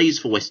Rutherford plays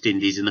for West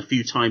Indies in the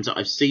few times that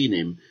I've seen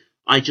him,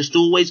 I just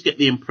always get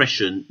the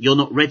impression you're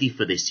not ready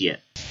for this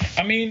yet.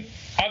 I mean,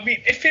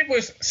 if it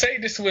was, say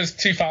this was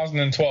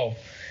 2012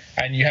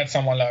 and you had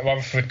someone like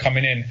Rutherford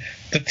coming in,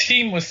 the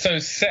team was so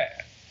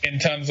set in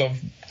terms of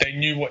they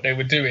knew what they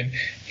were doing.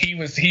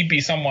 He'd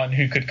be someone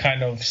who could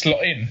kind of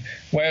slot in.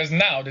 Whereas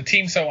now the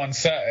team's so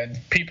uncertain,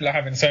 people are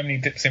having so many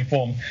dips in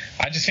form.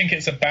 I just think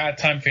it's a bad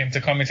time for him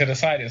to come into the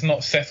side. It's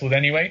not settled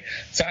anyway.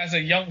 So as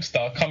a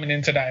youngster coming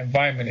into that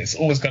environment, it's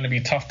always going to be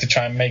tough to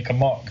try and make a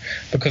mark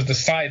because the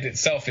side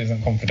itself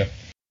isn't confident.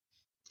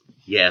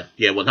 Yeah,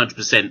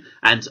 100%.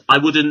 And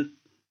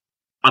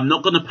I'm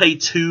not going to pay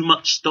too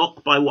much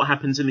stock by what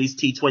happens in these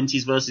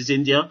T20s versus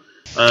India.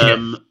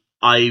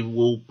 I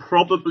will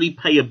probably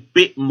pay a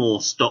bit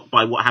more stock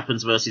by what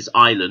happens versus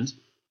Ireland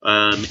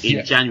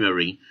in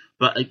January.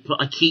 But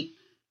I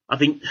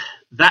think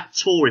that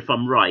tour, if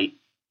I'm right,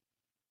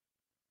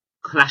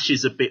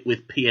 clashes a bit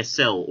with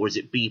PSL, or is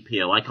it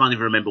BPL? I can't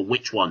even remember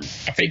which one.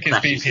 I think it's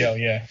BPL,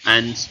 yeah.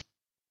 And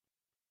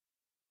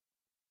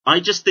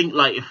I just think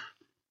like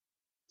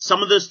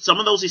some of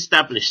those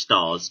established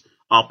stars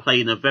are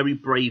playing a very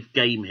brave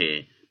game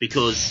here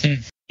because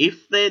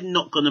if they're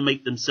not going to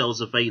make themselves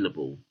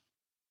available,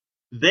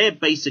 they're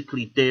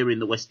basically daring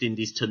the West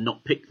Indies to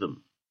not pick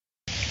them.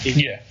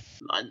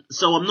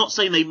 So I'm not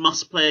saying they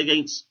must play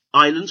against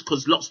Ireland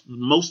because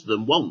most of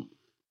them won't.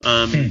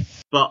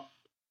 But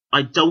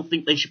I don't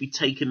think they should be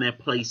taking their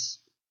place.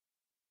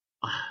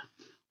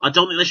 I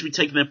don't think they should be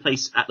taking their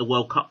place at the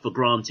World Cup for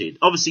granted.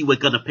 Obviously, we're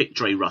going to pick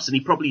Dre Russ, and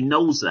he probably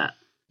knows that.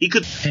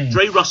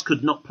 Dre Russ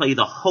could not play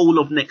the whole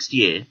of next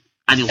year,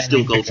 and he'll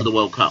still go to the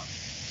World Cup.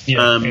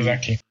 Yeah,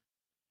 exactly.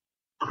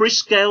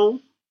 Chris Gayle,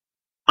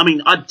 I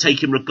mean, I'd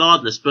take him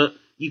regardless, but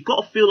you've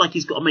got to feel like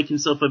he's got to make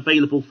himself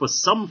available for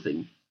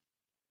something.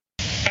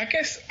 I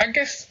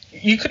guess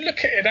you could look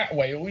at it that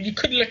way, or you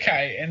could look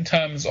at it in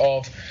terms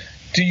of,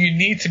 do you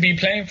need to be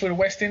playing for the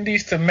West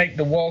Indies to make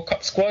the World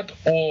Cup squad,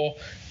 or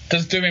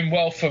does doing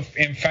well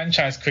in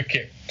franchise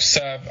cricket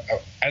serve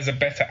as a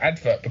better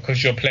advert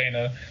because you're playing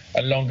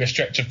a longer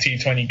stretch of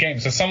T20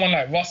 games? So someone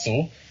like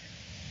Russell,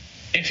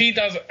 if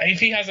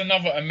he has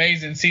another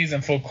amazing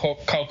season for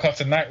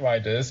Kolkata Knight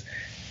Riders,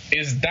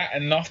 is that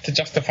enough to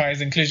justify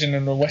his inclusion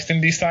in the West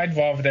Indies side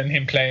rather than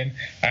him playing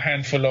a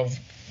handful of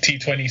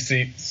T20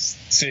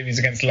 series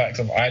against the likes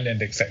of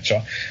Ireland,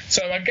 etc.?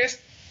 So I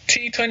guess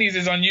T20s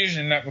is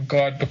unusual in that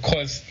regard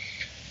because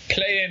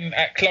playing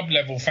at club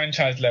level,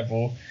 franchise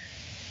level,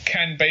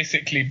 can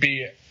basically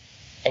be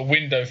a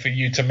window for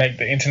you to make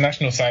the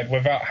international side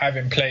without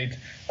having played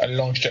a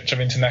long stretch of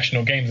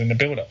international games in the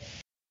build-up.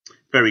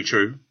 Very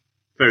true.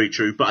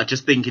 But I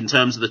just think in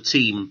terms of the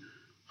team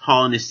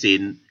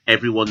harnessing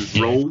everyone's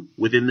role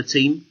within the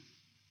team,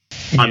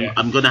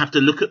 I'm going to have to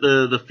look at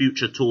the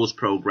future tours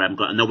program.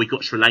 I know we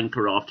got Sri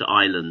Lanka after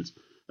Ireland,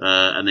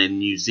 and then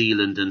New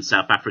Zealand and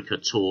South Africa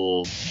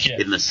tour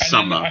in the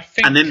summer,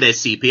 and then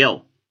there's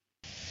CPL.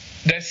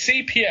 There's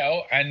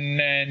CPL, and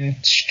then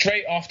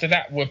straight after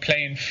that, we're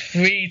playing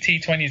 3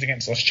 T20s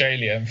against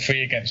Australia and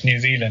 3 against New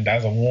Zealand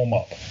as a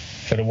warm-up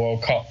for the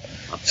World Cup.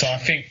 So I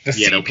think the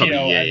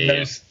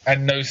CPL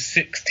and those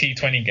 6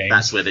 T20 games.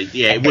 That's where it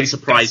wouldn't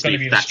surprise me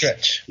if that's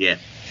stretch. Yeah.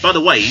 By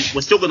the way, we're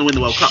still going to win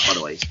the World Cup. By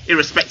the way,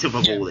 irrespective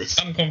of all this,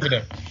 I'm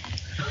confident.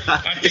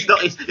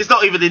 It's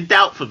not even in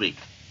doubt for me.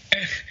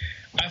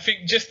 I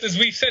think just as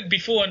we've said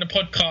before in the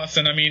podcast,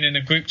 and I mean in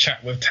a group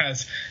chat with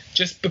Taz,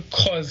 just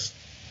because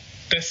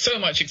there's so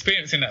much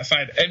experience in that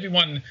side,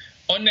 everyone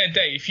on their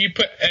day, if you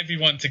put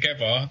everyone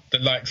together, the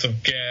likes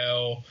of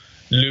Gale,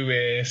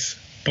 Lewis,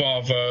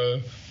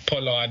 Bravo,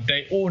 Pollard,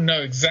 they all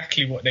know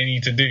exactly what they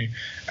need to do,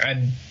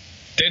 and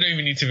they don't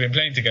even need to be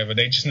playing together.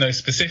 They just know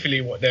specifically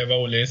what their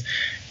role is.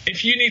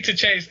 If we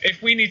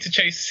need to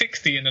chase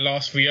 60 in the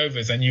last 3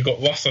 overs and you've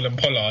got Russell and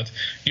Pollard,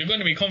 you're going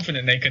to be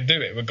confident they can do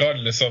it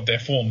regardless of their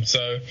form.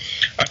 So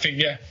I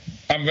think,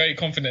 I'm very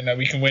confident that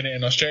we can win it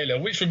in Australia,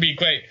 which would be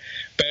great,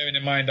 bearing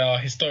in mind our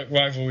historic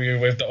rivalry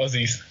with the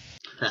Aussies.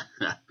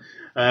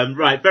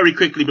 Right, very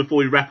quickly before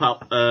we wrap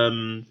up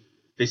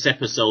this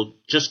episode,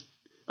 just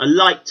a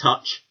light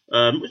touch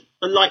on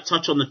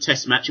the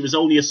test match. It was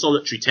only a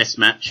solitary test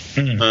match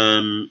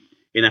in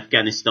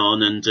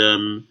Afghanistan,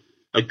 and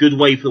a good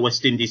way for the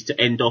West Indies to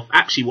end off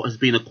actually what has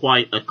been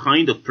a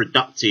kind of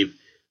productive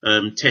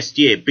test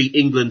year. Beat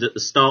England at the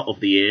start of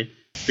the year,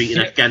 beating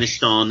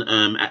Afghanistan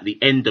at the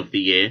end of the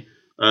year.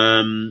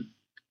 In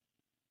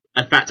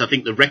fact, I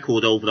think the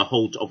record over the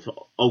whole of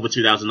over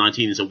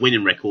 2019 is a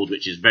winning record,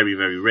 which is very,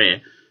 very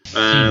rare.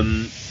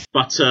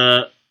 But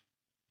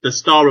the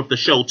star of the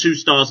show, 2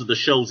 stars of the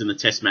shows in the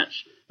test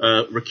match,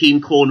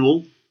 Rakeem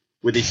Cornwall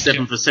with his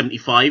 7 for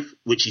 75,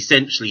 which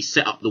essentially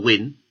set up the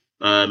win.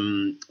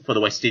 for the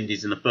West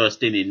Indies in the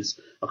first innings.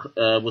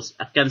 Was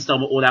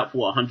Afghanistan were all out for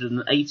what,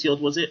 180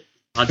 odd, was it?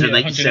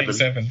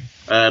 187.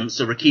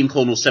 So Rakeem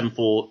Cornwall 7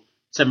 for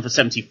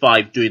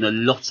 75, doing a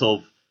lot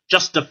of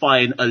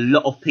justifying a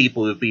lot of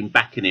people who've been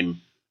backing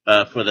him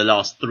for the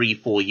last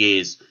 3-4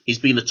 years. He's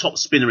been the top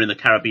spinner in the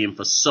Caribbean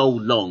for so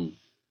long,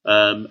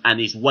 and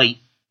his weight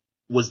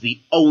was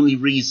the only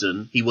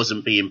reason he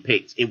wasn't being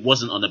picked. It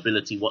wasn't on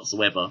ability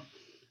whatsoever.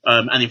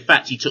 And in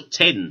fact, he took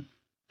 10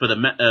 for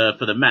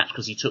the match,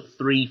 because he took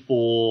 3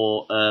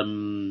 for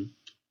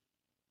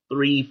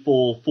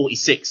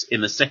 46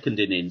 in the second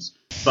innings.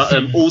 But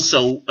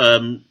also,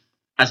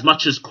 as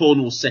much as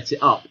Cornwall set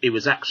it up, it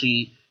was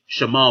actually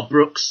Shamar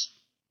Brooks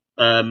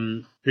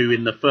who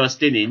in the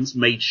first innings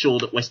made sure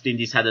that West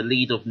Indies had a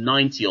lead of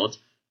 90 odd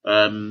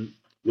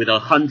with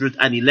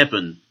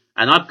 111.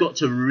 And I've got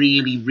to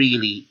really,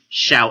 really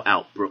shout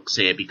out Brooks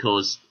here,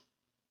 because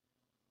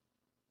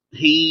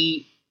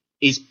he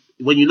is,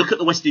 when you look at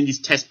the West Indies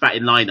test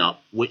batting lineup,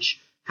 which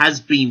has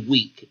been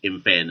weak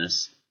in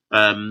fairness,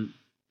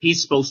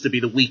 he's supposed to be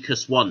the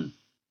weakest one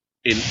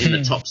in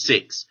the top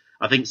 6.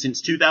 I think since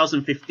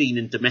 2015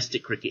 in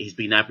domestic cricket, he's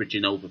been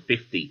averaging over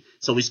 50.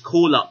 So his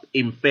call-up,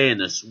 in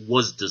fairness,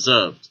 was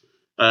deserved.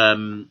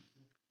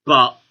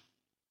 But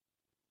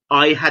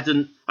I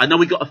know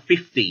we got a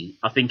 50,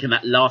 I think, in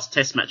that last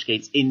test match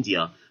against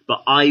India,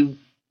 but I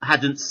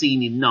hadn't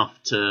seen enough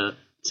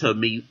for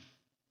me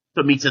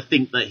to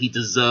think that he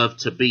deserved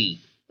to be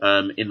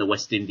in the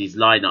West Indies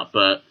lineup.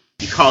 But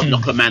you can't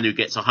knock a man who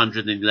gets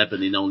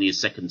 111 in only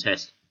his second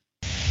test.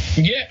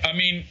 Yeah, I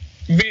mean,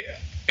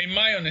 in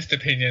my honest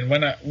opinion,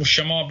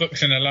 Shamar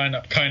Brooks in the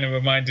lineup kind of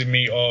reminded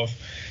me of,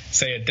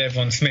 say, a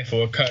Devon Smith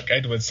or a Kirk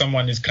Edwards,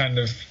 someone who's kind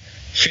of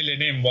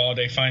filling in while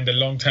they find a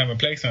long-term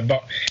replacement.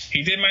 But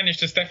he did manage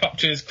to step up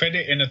to his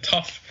credit in a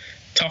tough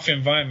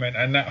environment,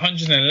 and that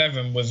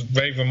 111 was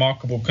very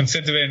remarkable,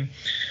 considering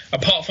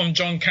apart from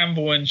John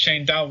Campbell and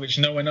Shane Dowrich,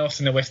 no one else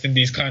in the West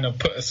Indies kind of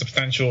put a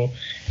substantial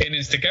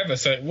innings together.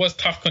 So it was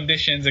tough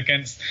conditions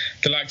against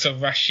the likes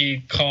of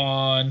Rashid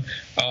Khan,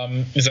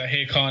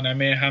 Zahir Khan,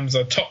 Amir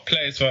Hamza, top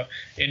players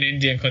in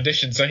Indian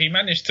conditions. So he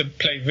managed to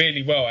play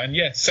really well and,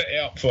 set it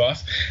up for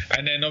us.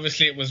 And then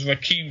obviously it was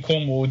Rakeem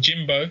Cornwall,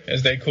 Jimbo,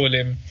 as they call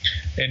him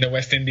in the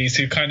West Indies,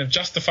 who kind of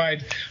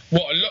justified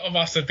what a lot of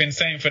us have been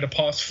saying for the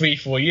past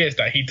 3-4 years,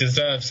 that he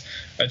deserves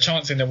a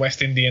chance in the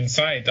West Indian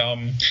side.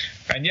 And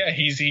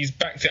he's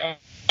backed it up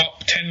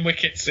 10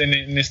 wickets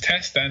in this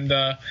test, and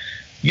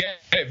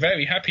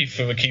very happy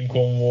for Rakeem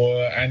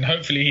Cornwall, and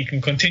hopefully he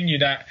can continue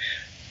that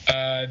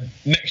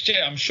next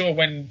year. I'm sure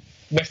when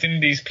West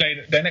Indies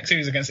play their next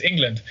series against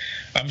England,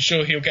 I'm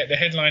sure he'll get the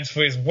headlines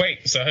for his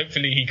weight, so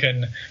hopefully he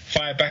can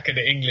fire back at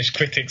the English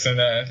critics and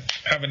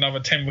have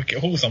another 10 wicket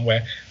haul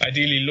somewhere,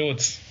 ideally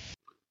Lords.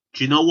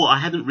 Do you know what? I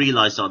hadn't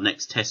realised our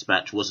next test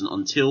match wasn't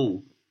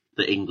until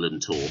the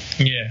England tour.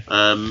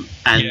 So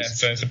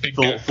it's a big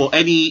for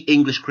any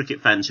English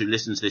cricket fans who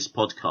listen to this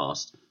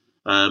podcast,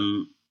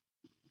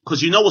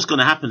 because you know what's going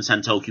to happen,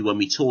 Santoki, when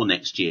we tour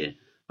next year.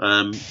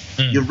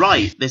 You're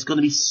right. There's going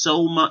to be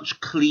so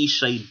much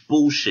cliched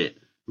bullshit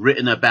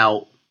written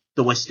about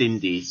the West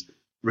Indies.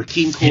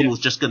 Rakeem Cornwall's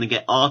just going to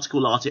get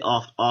article after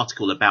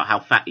article about how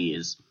fat he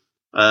is.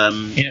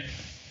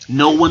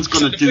 No one's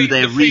going to do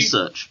their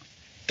research.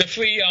 The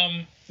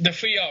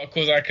three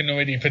articles I can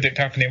already predict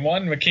happening.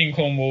 One, Rakeem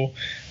Cornwall,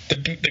 the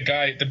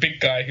big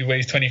guy who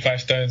weighs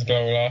 25 stones,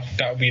 blah, blah, blah.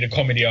 That will be the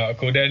comedy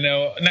article. Then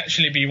there'll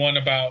naturally be one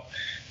about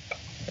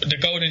the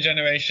golden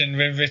generation,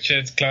 Viv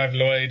Richards, Clive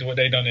Lloyd, what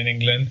they done in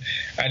England.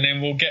 And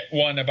then we'll get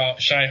one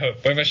about Shai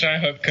Hope, whether Shai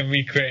Hope can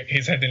recreate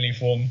his heavenly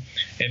form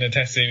in a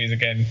test series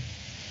again.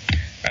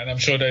 And I'm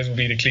sure those will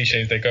be the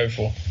cliches they go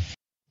for.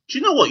 Do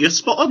you know what? You're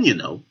spot on, you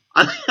know.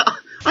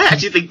 I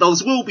actually think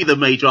those will be the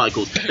major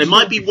articles. There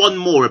might be one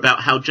more about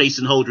how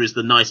Jason Holder is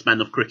the nice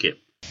man of cricket.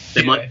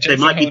 There might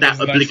be that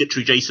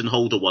obligatory Jason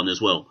Holder one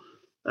as well.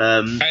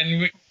 And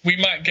we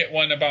might get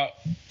one about,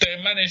 they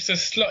managed to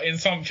slot in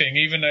something,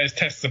 even though it's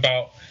tests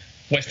about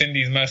West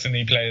Indies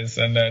mercenary players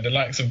and the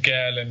likes of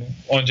Gale and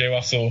Andre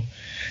Russell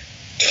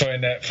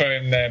turning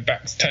their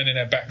backs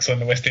on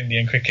the West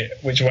Indian cricket,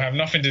 which will have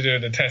nothing to do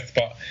with the test,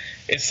 but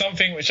it's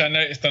something which I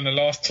noticed on the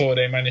last tour.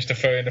 They managed to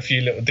throw in a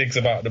few little digs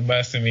about the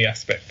mercenary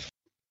aspect.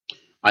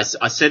 I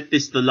said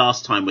this the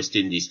last time West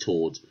Indies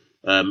toured,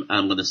 and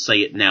I'm going to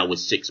say it now with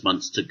 6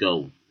 months to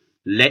go.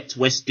 Let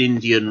West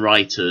Indian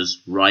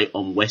writers write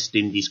on West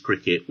Indies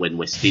cricket when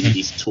West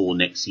Indies tour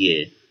next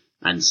year,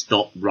 and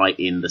stop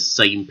writing the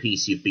same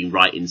piece you've been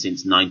writing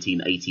since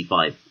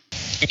 1985.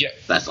 Yeah,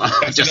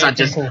 I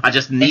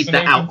just need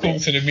that out there.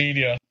 To the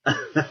media.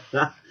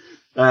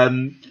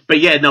 But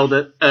yeah, no.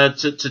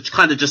 To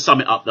kind of just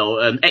sum it up though,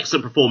 an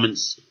excellent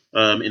performance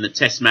in the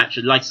Test match,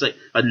 and like I say,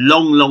 a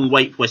long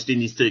wait for West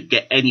Indies to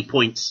get any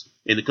points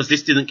in, because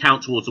this didn't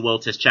count towards the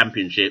World Test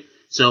Championship.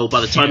 So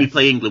by the time we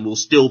play England, we'll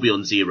still be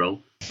on 0,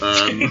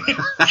 and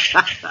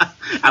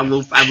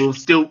we'll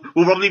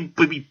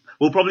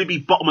probably be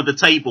bottom of the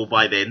table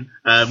by then,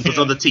 because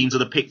other teams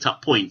would have picked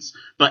up points.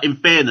 But in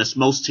fairness,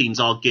 most teams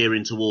are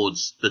gearing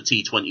towards the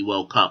T20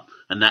 World Cup.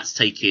 and that's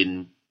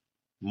taking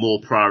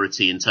more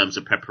priority in terms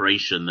of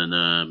preparation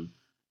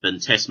than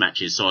Test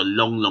matches. So a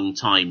long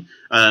time.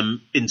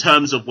 In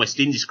terms of West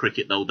Indies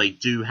cricket, though, they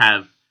do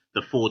have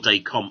the 4-day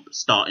comp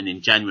starting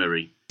in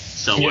January.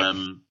 So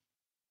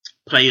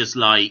players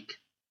like,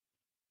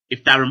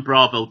 if Darren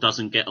Bravo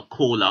doesn't get a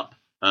call up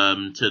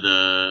for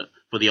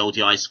the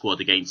ODI squad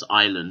against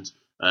Ireland,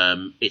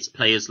 it's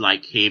players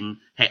like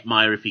him,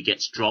 Hetmeyer, if he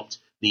gets dropped,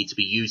 need to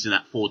be using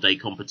that 4-day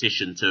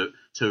competition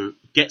to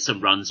get some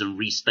runs and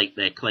restate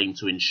their claim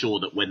to ensure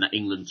that when that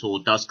England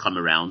tour does come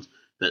around,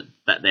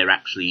 that they're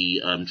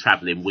actually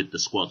travelling with the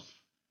squad.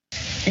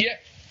 Yeah.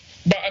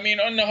 But I mean,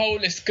 on the whole,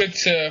 it's good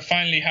to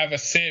finally have a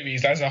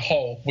series as a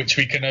whole, which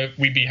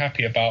we'd be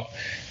happy about.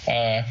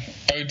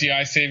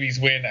 ODI series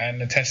win and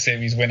the Test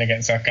series win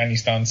against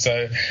Afghanistan.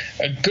 So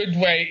a good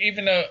way,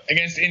 even though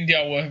against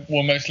India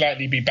will most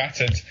likely be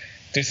battered,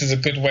 this is a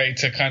good way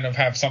to kind of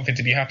have something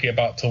to be happy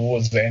about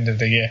towards the end of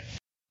the year.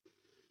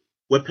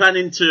 We're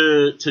planning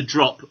to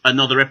drop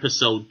another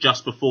episode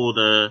just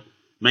before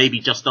maybe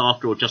just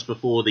after or just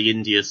before the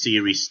India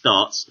series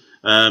starts.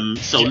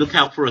 Look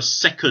out for a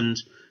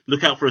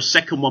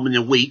second one in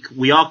a week.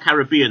 We are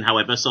Caribbean,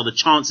 however, so the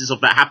chances of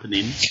that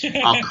happening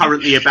are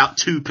currently about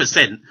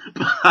 2%.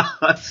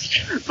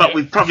 But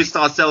we've promised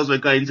ourselves we're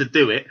going to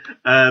do it.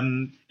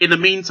 In the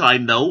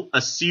meantime, though,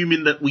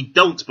 assuming that we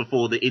don't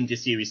before the India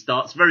series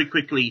starts, very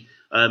quickly,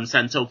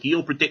 Santoki,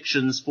 your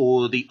predictions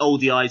for the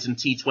ODIs and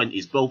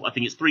T20s, both. I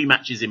think it's 3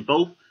 matches in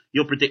both.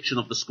 Your prediction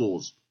of the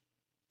scores?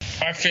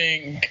 I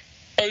think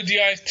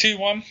ODIs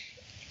 2-1,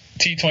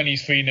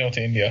 T20s 3-0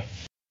 to India.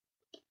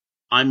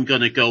 I'm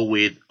going to go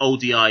with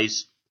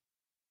ODIs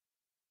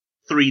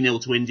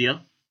 3-0 to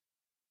India.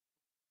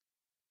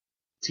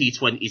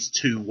 T20s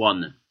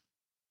 2-1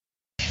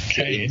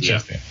 to India.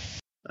 Interesting.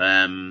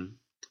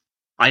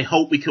 I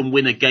hope we can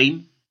win a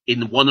game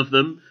in one of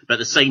them, but at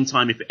the same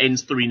time, if it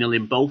ends 3-0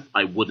 in both,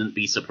 I wouldn't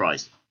be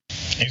surprised.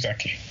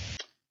 Exactly.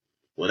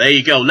 Well, there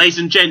you go. Ladies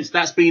and gents,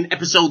 that's been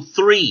episode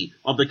 3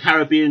 of the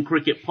Caribbean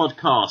Cricket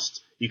Podcast.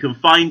 You can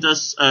find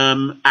us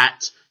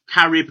at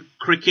Carib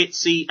Cricket,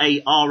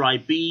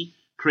 CARIB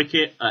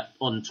Cricket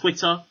on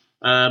Twitter,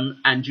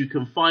 and you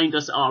can find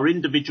us at our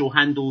individual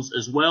handles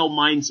as well.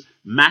 Mine's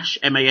MASH,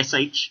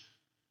 MASHSTPADDY,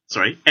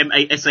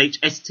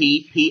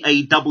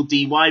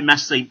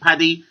 MASH St.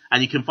 Paddy,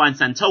 and you can find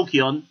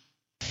Santoki on.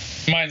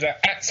 Mine's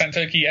at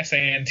Santoki,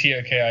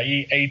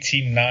 SANTOKIE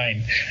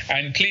 89,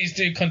 and please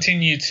do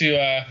continue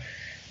to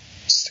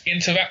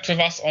interact with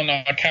us on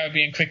our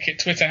Caribbean Cricket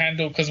Twitter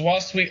handle, because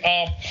whilst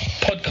our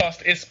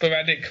podcast is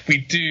sporadic, we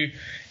do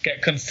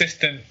get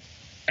consistent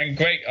and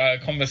great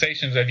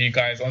conversations with you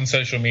guys on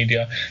social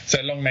media.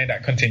 So long may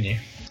that continue.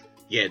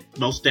 Yeah,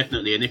 most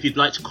definitely. And if you'd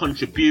like to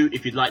contribute,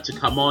 if you'd like to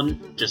come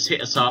on, just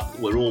hit us up.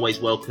 We're always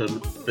welcome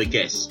for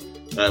guests.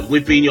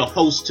 We've been your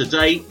hosts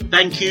today.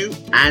 Thank you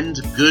and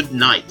good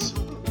night.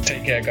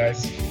 Take care,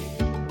 guys.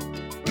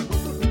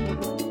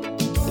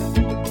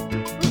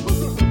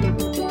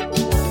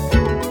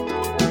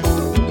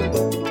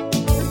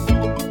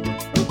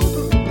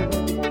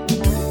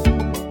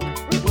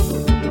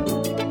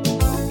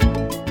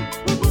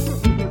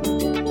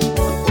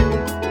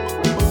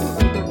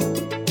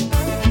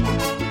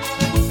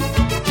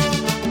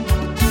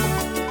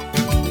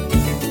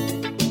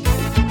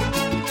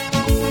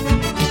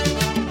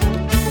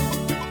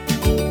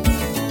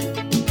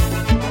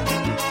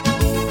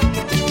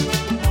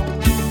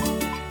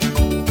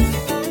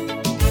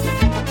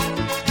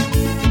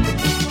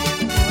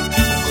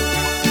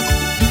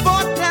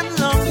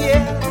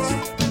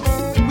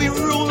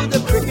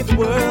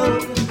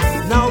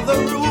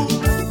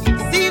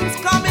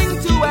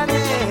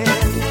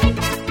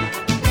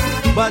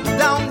 But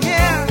down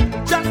here,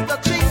 just a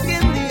chink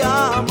in the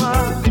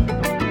armor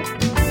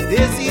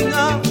is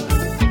enough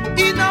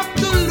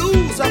to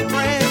lose a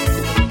friend.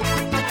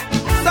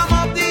 Some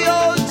of the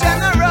old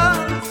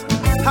generals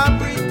have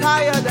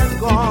retired and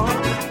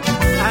gone,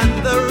 and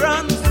the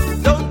runs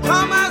don't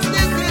come as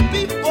they did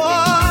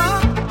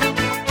before.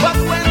 But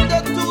when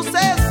the two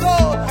says go,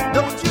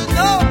 don't you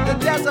know the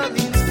desert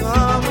needs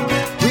come?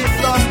 We've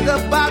lost the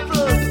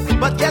battle,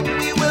 but yet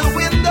we will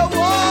win the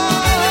war.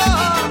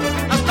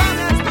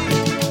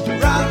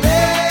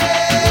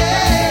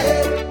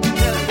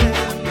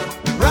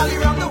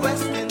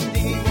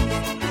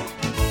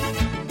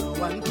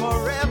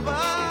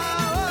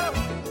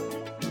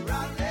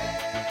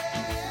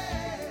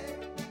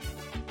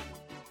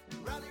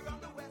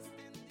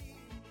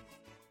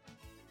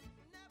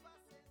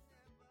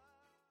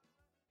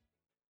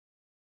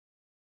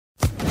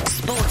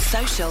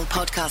 Social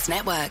Podcast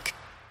Network.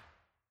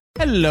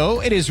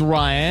 Hello, it is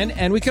Ryan,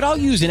 and we could all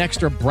use an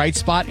extra bright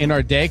spot in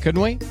our day,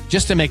 couldn't we?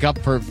 Just to make up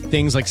for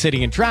things like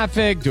sitting in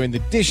traffic, doing the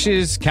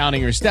dishes,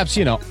 counting your steps,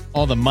 you know,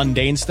 all the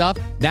mundane stuff.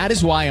 That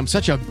is why I'm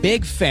such a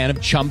big fan of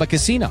Chumba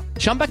Casino.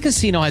 Chumba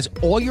Casino has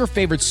all your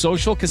favorite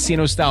social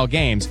casino-style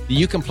games that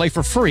you can play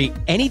for free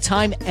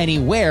anytime,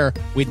 anywhere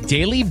with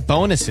daily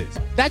bonuses.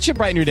 That should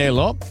brighten your day a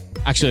little.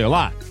 Actually, a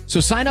lot. So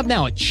sign up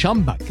now at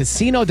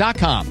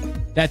ChumbaCasino.com.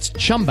 That's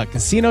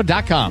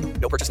ChumbaCasino.com.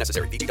 No purchase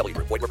necessary. VGW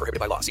Group. Void where prohibited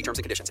by law. See terms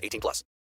and conditions. 18+.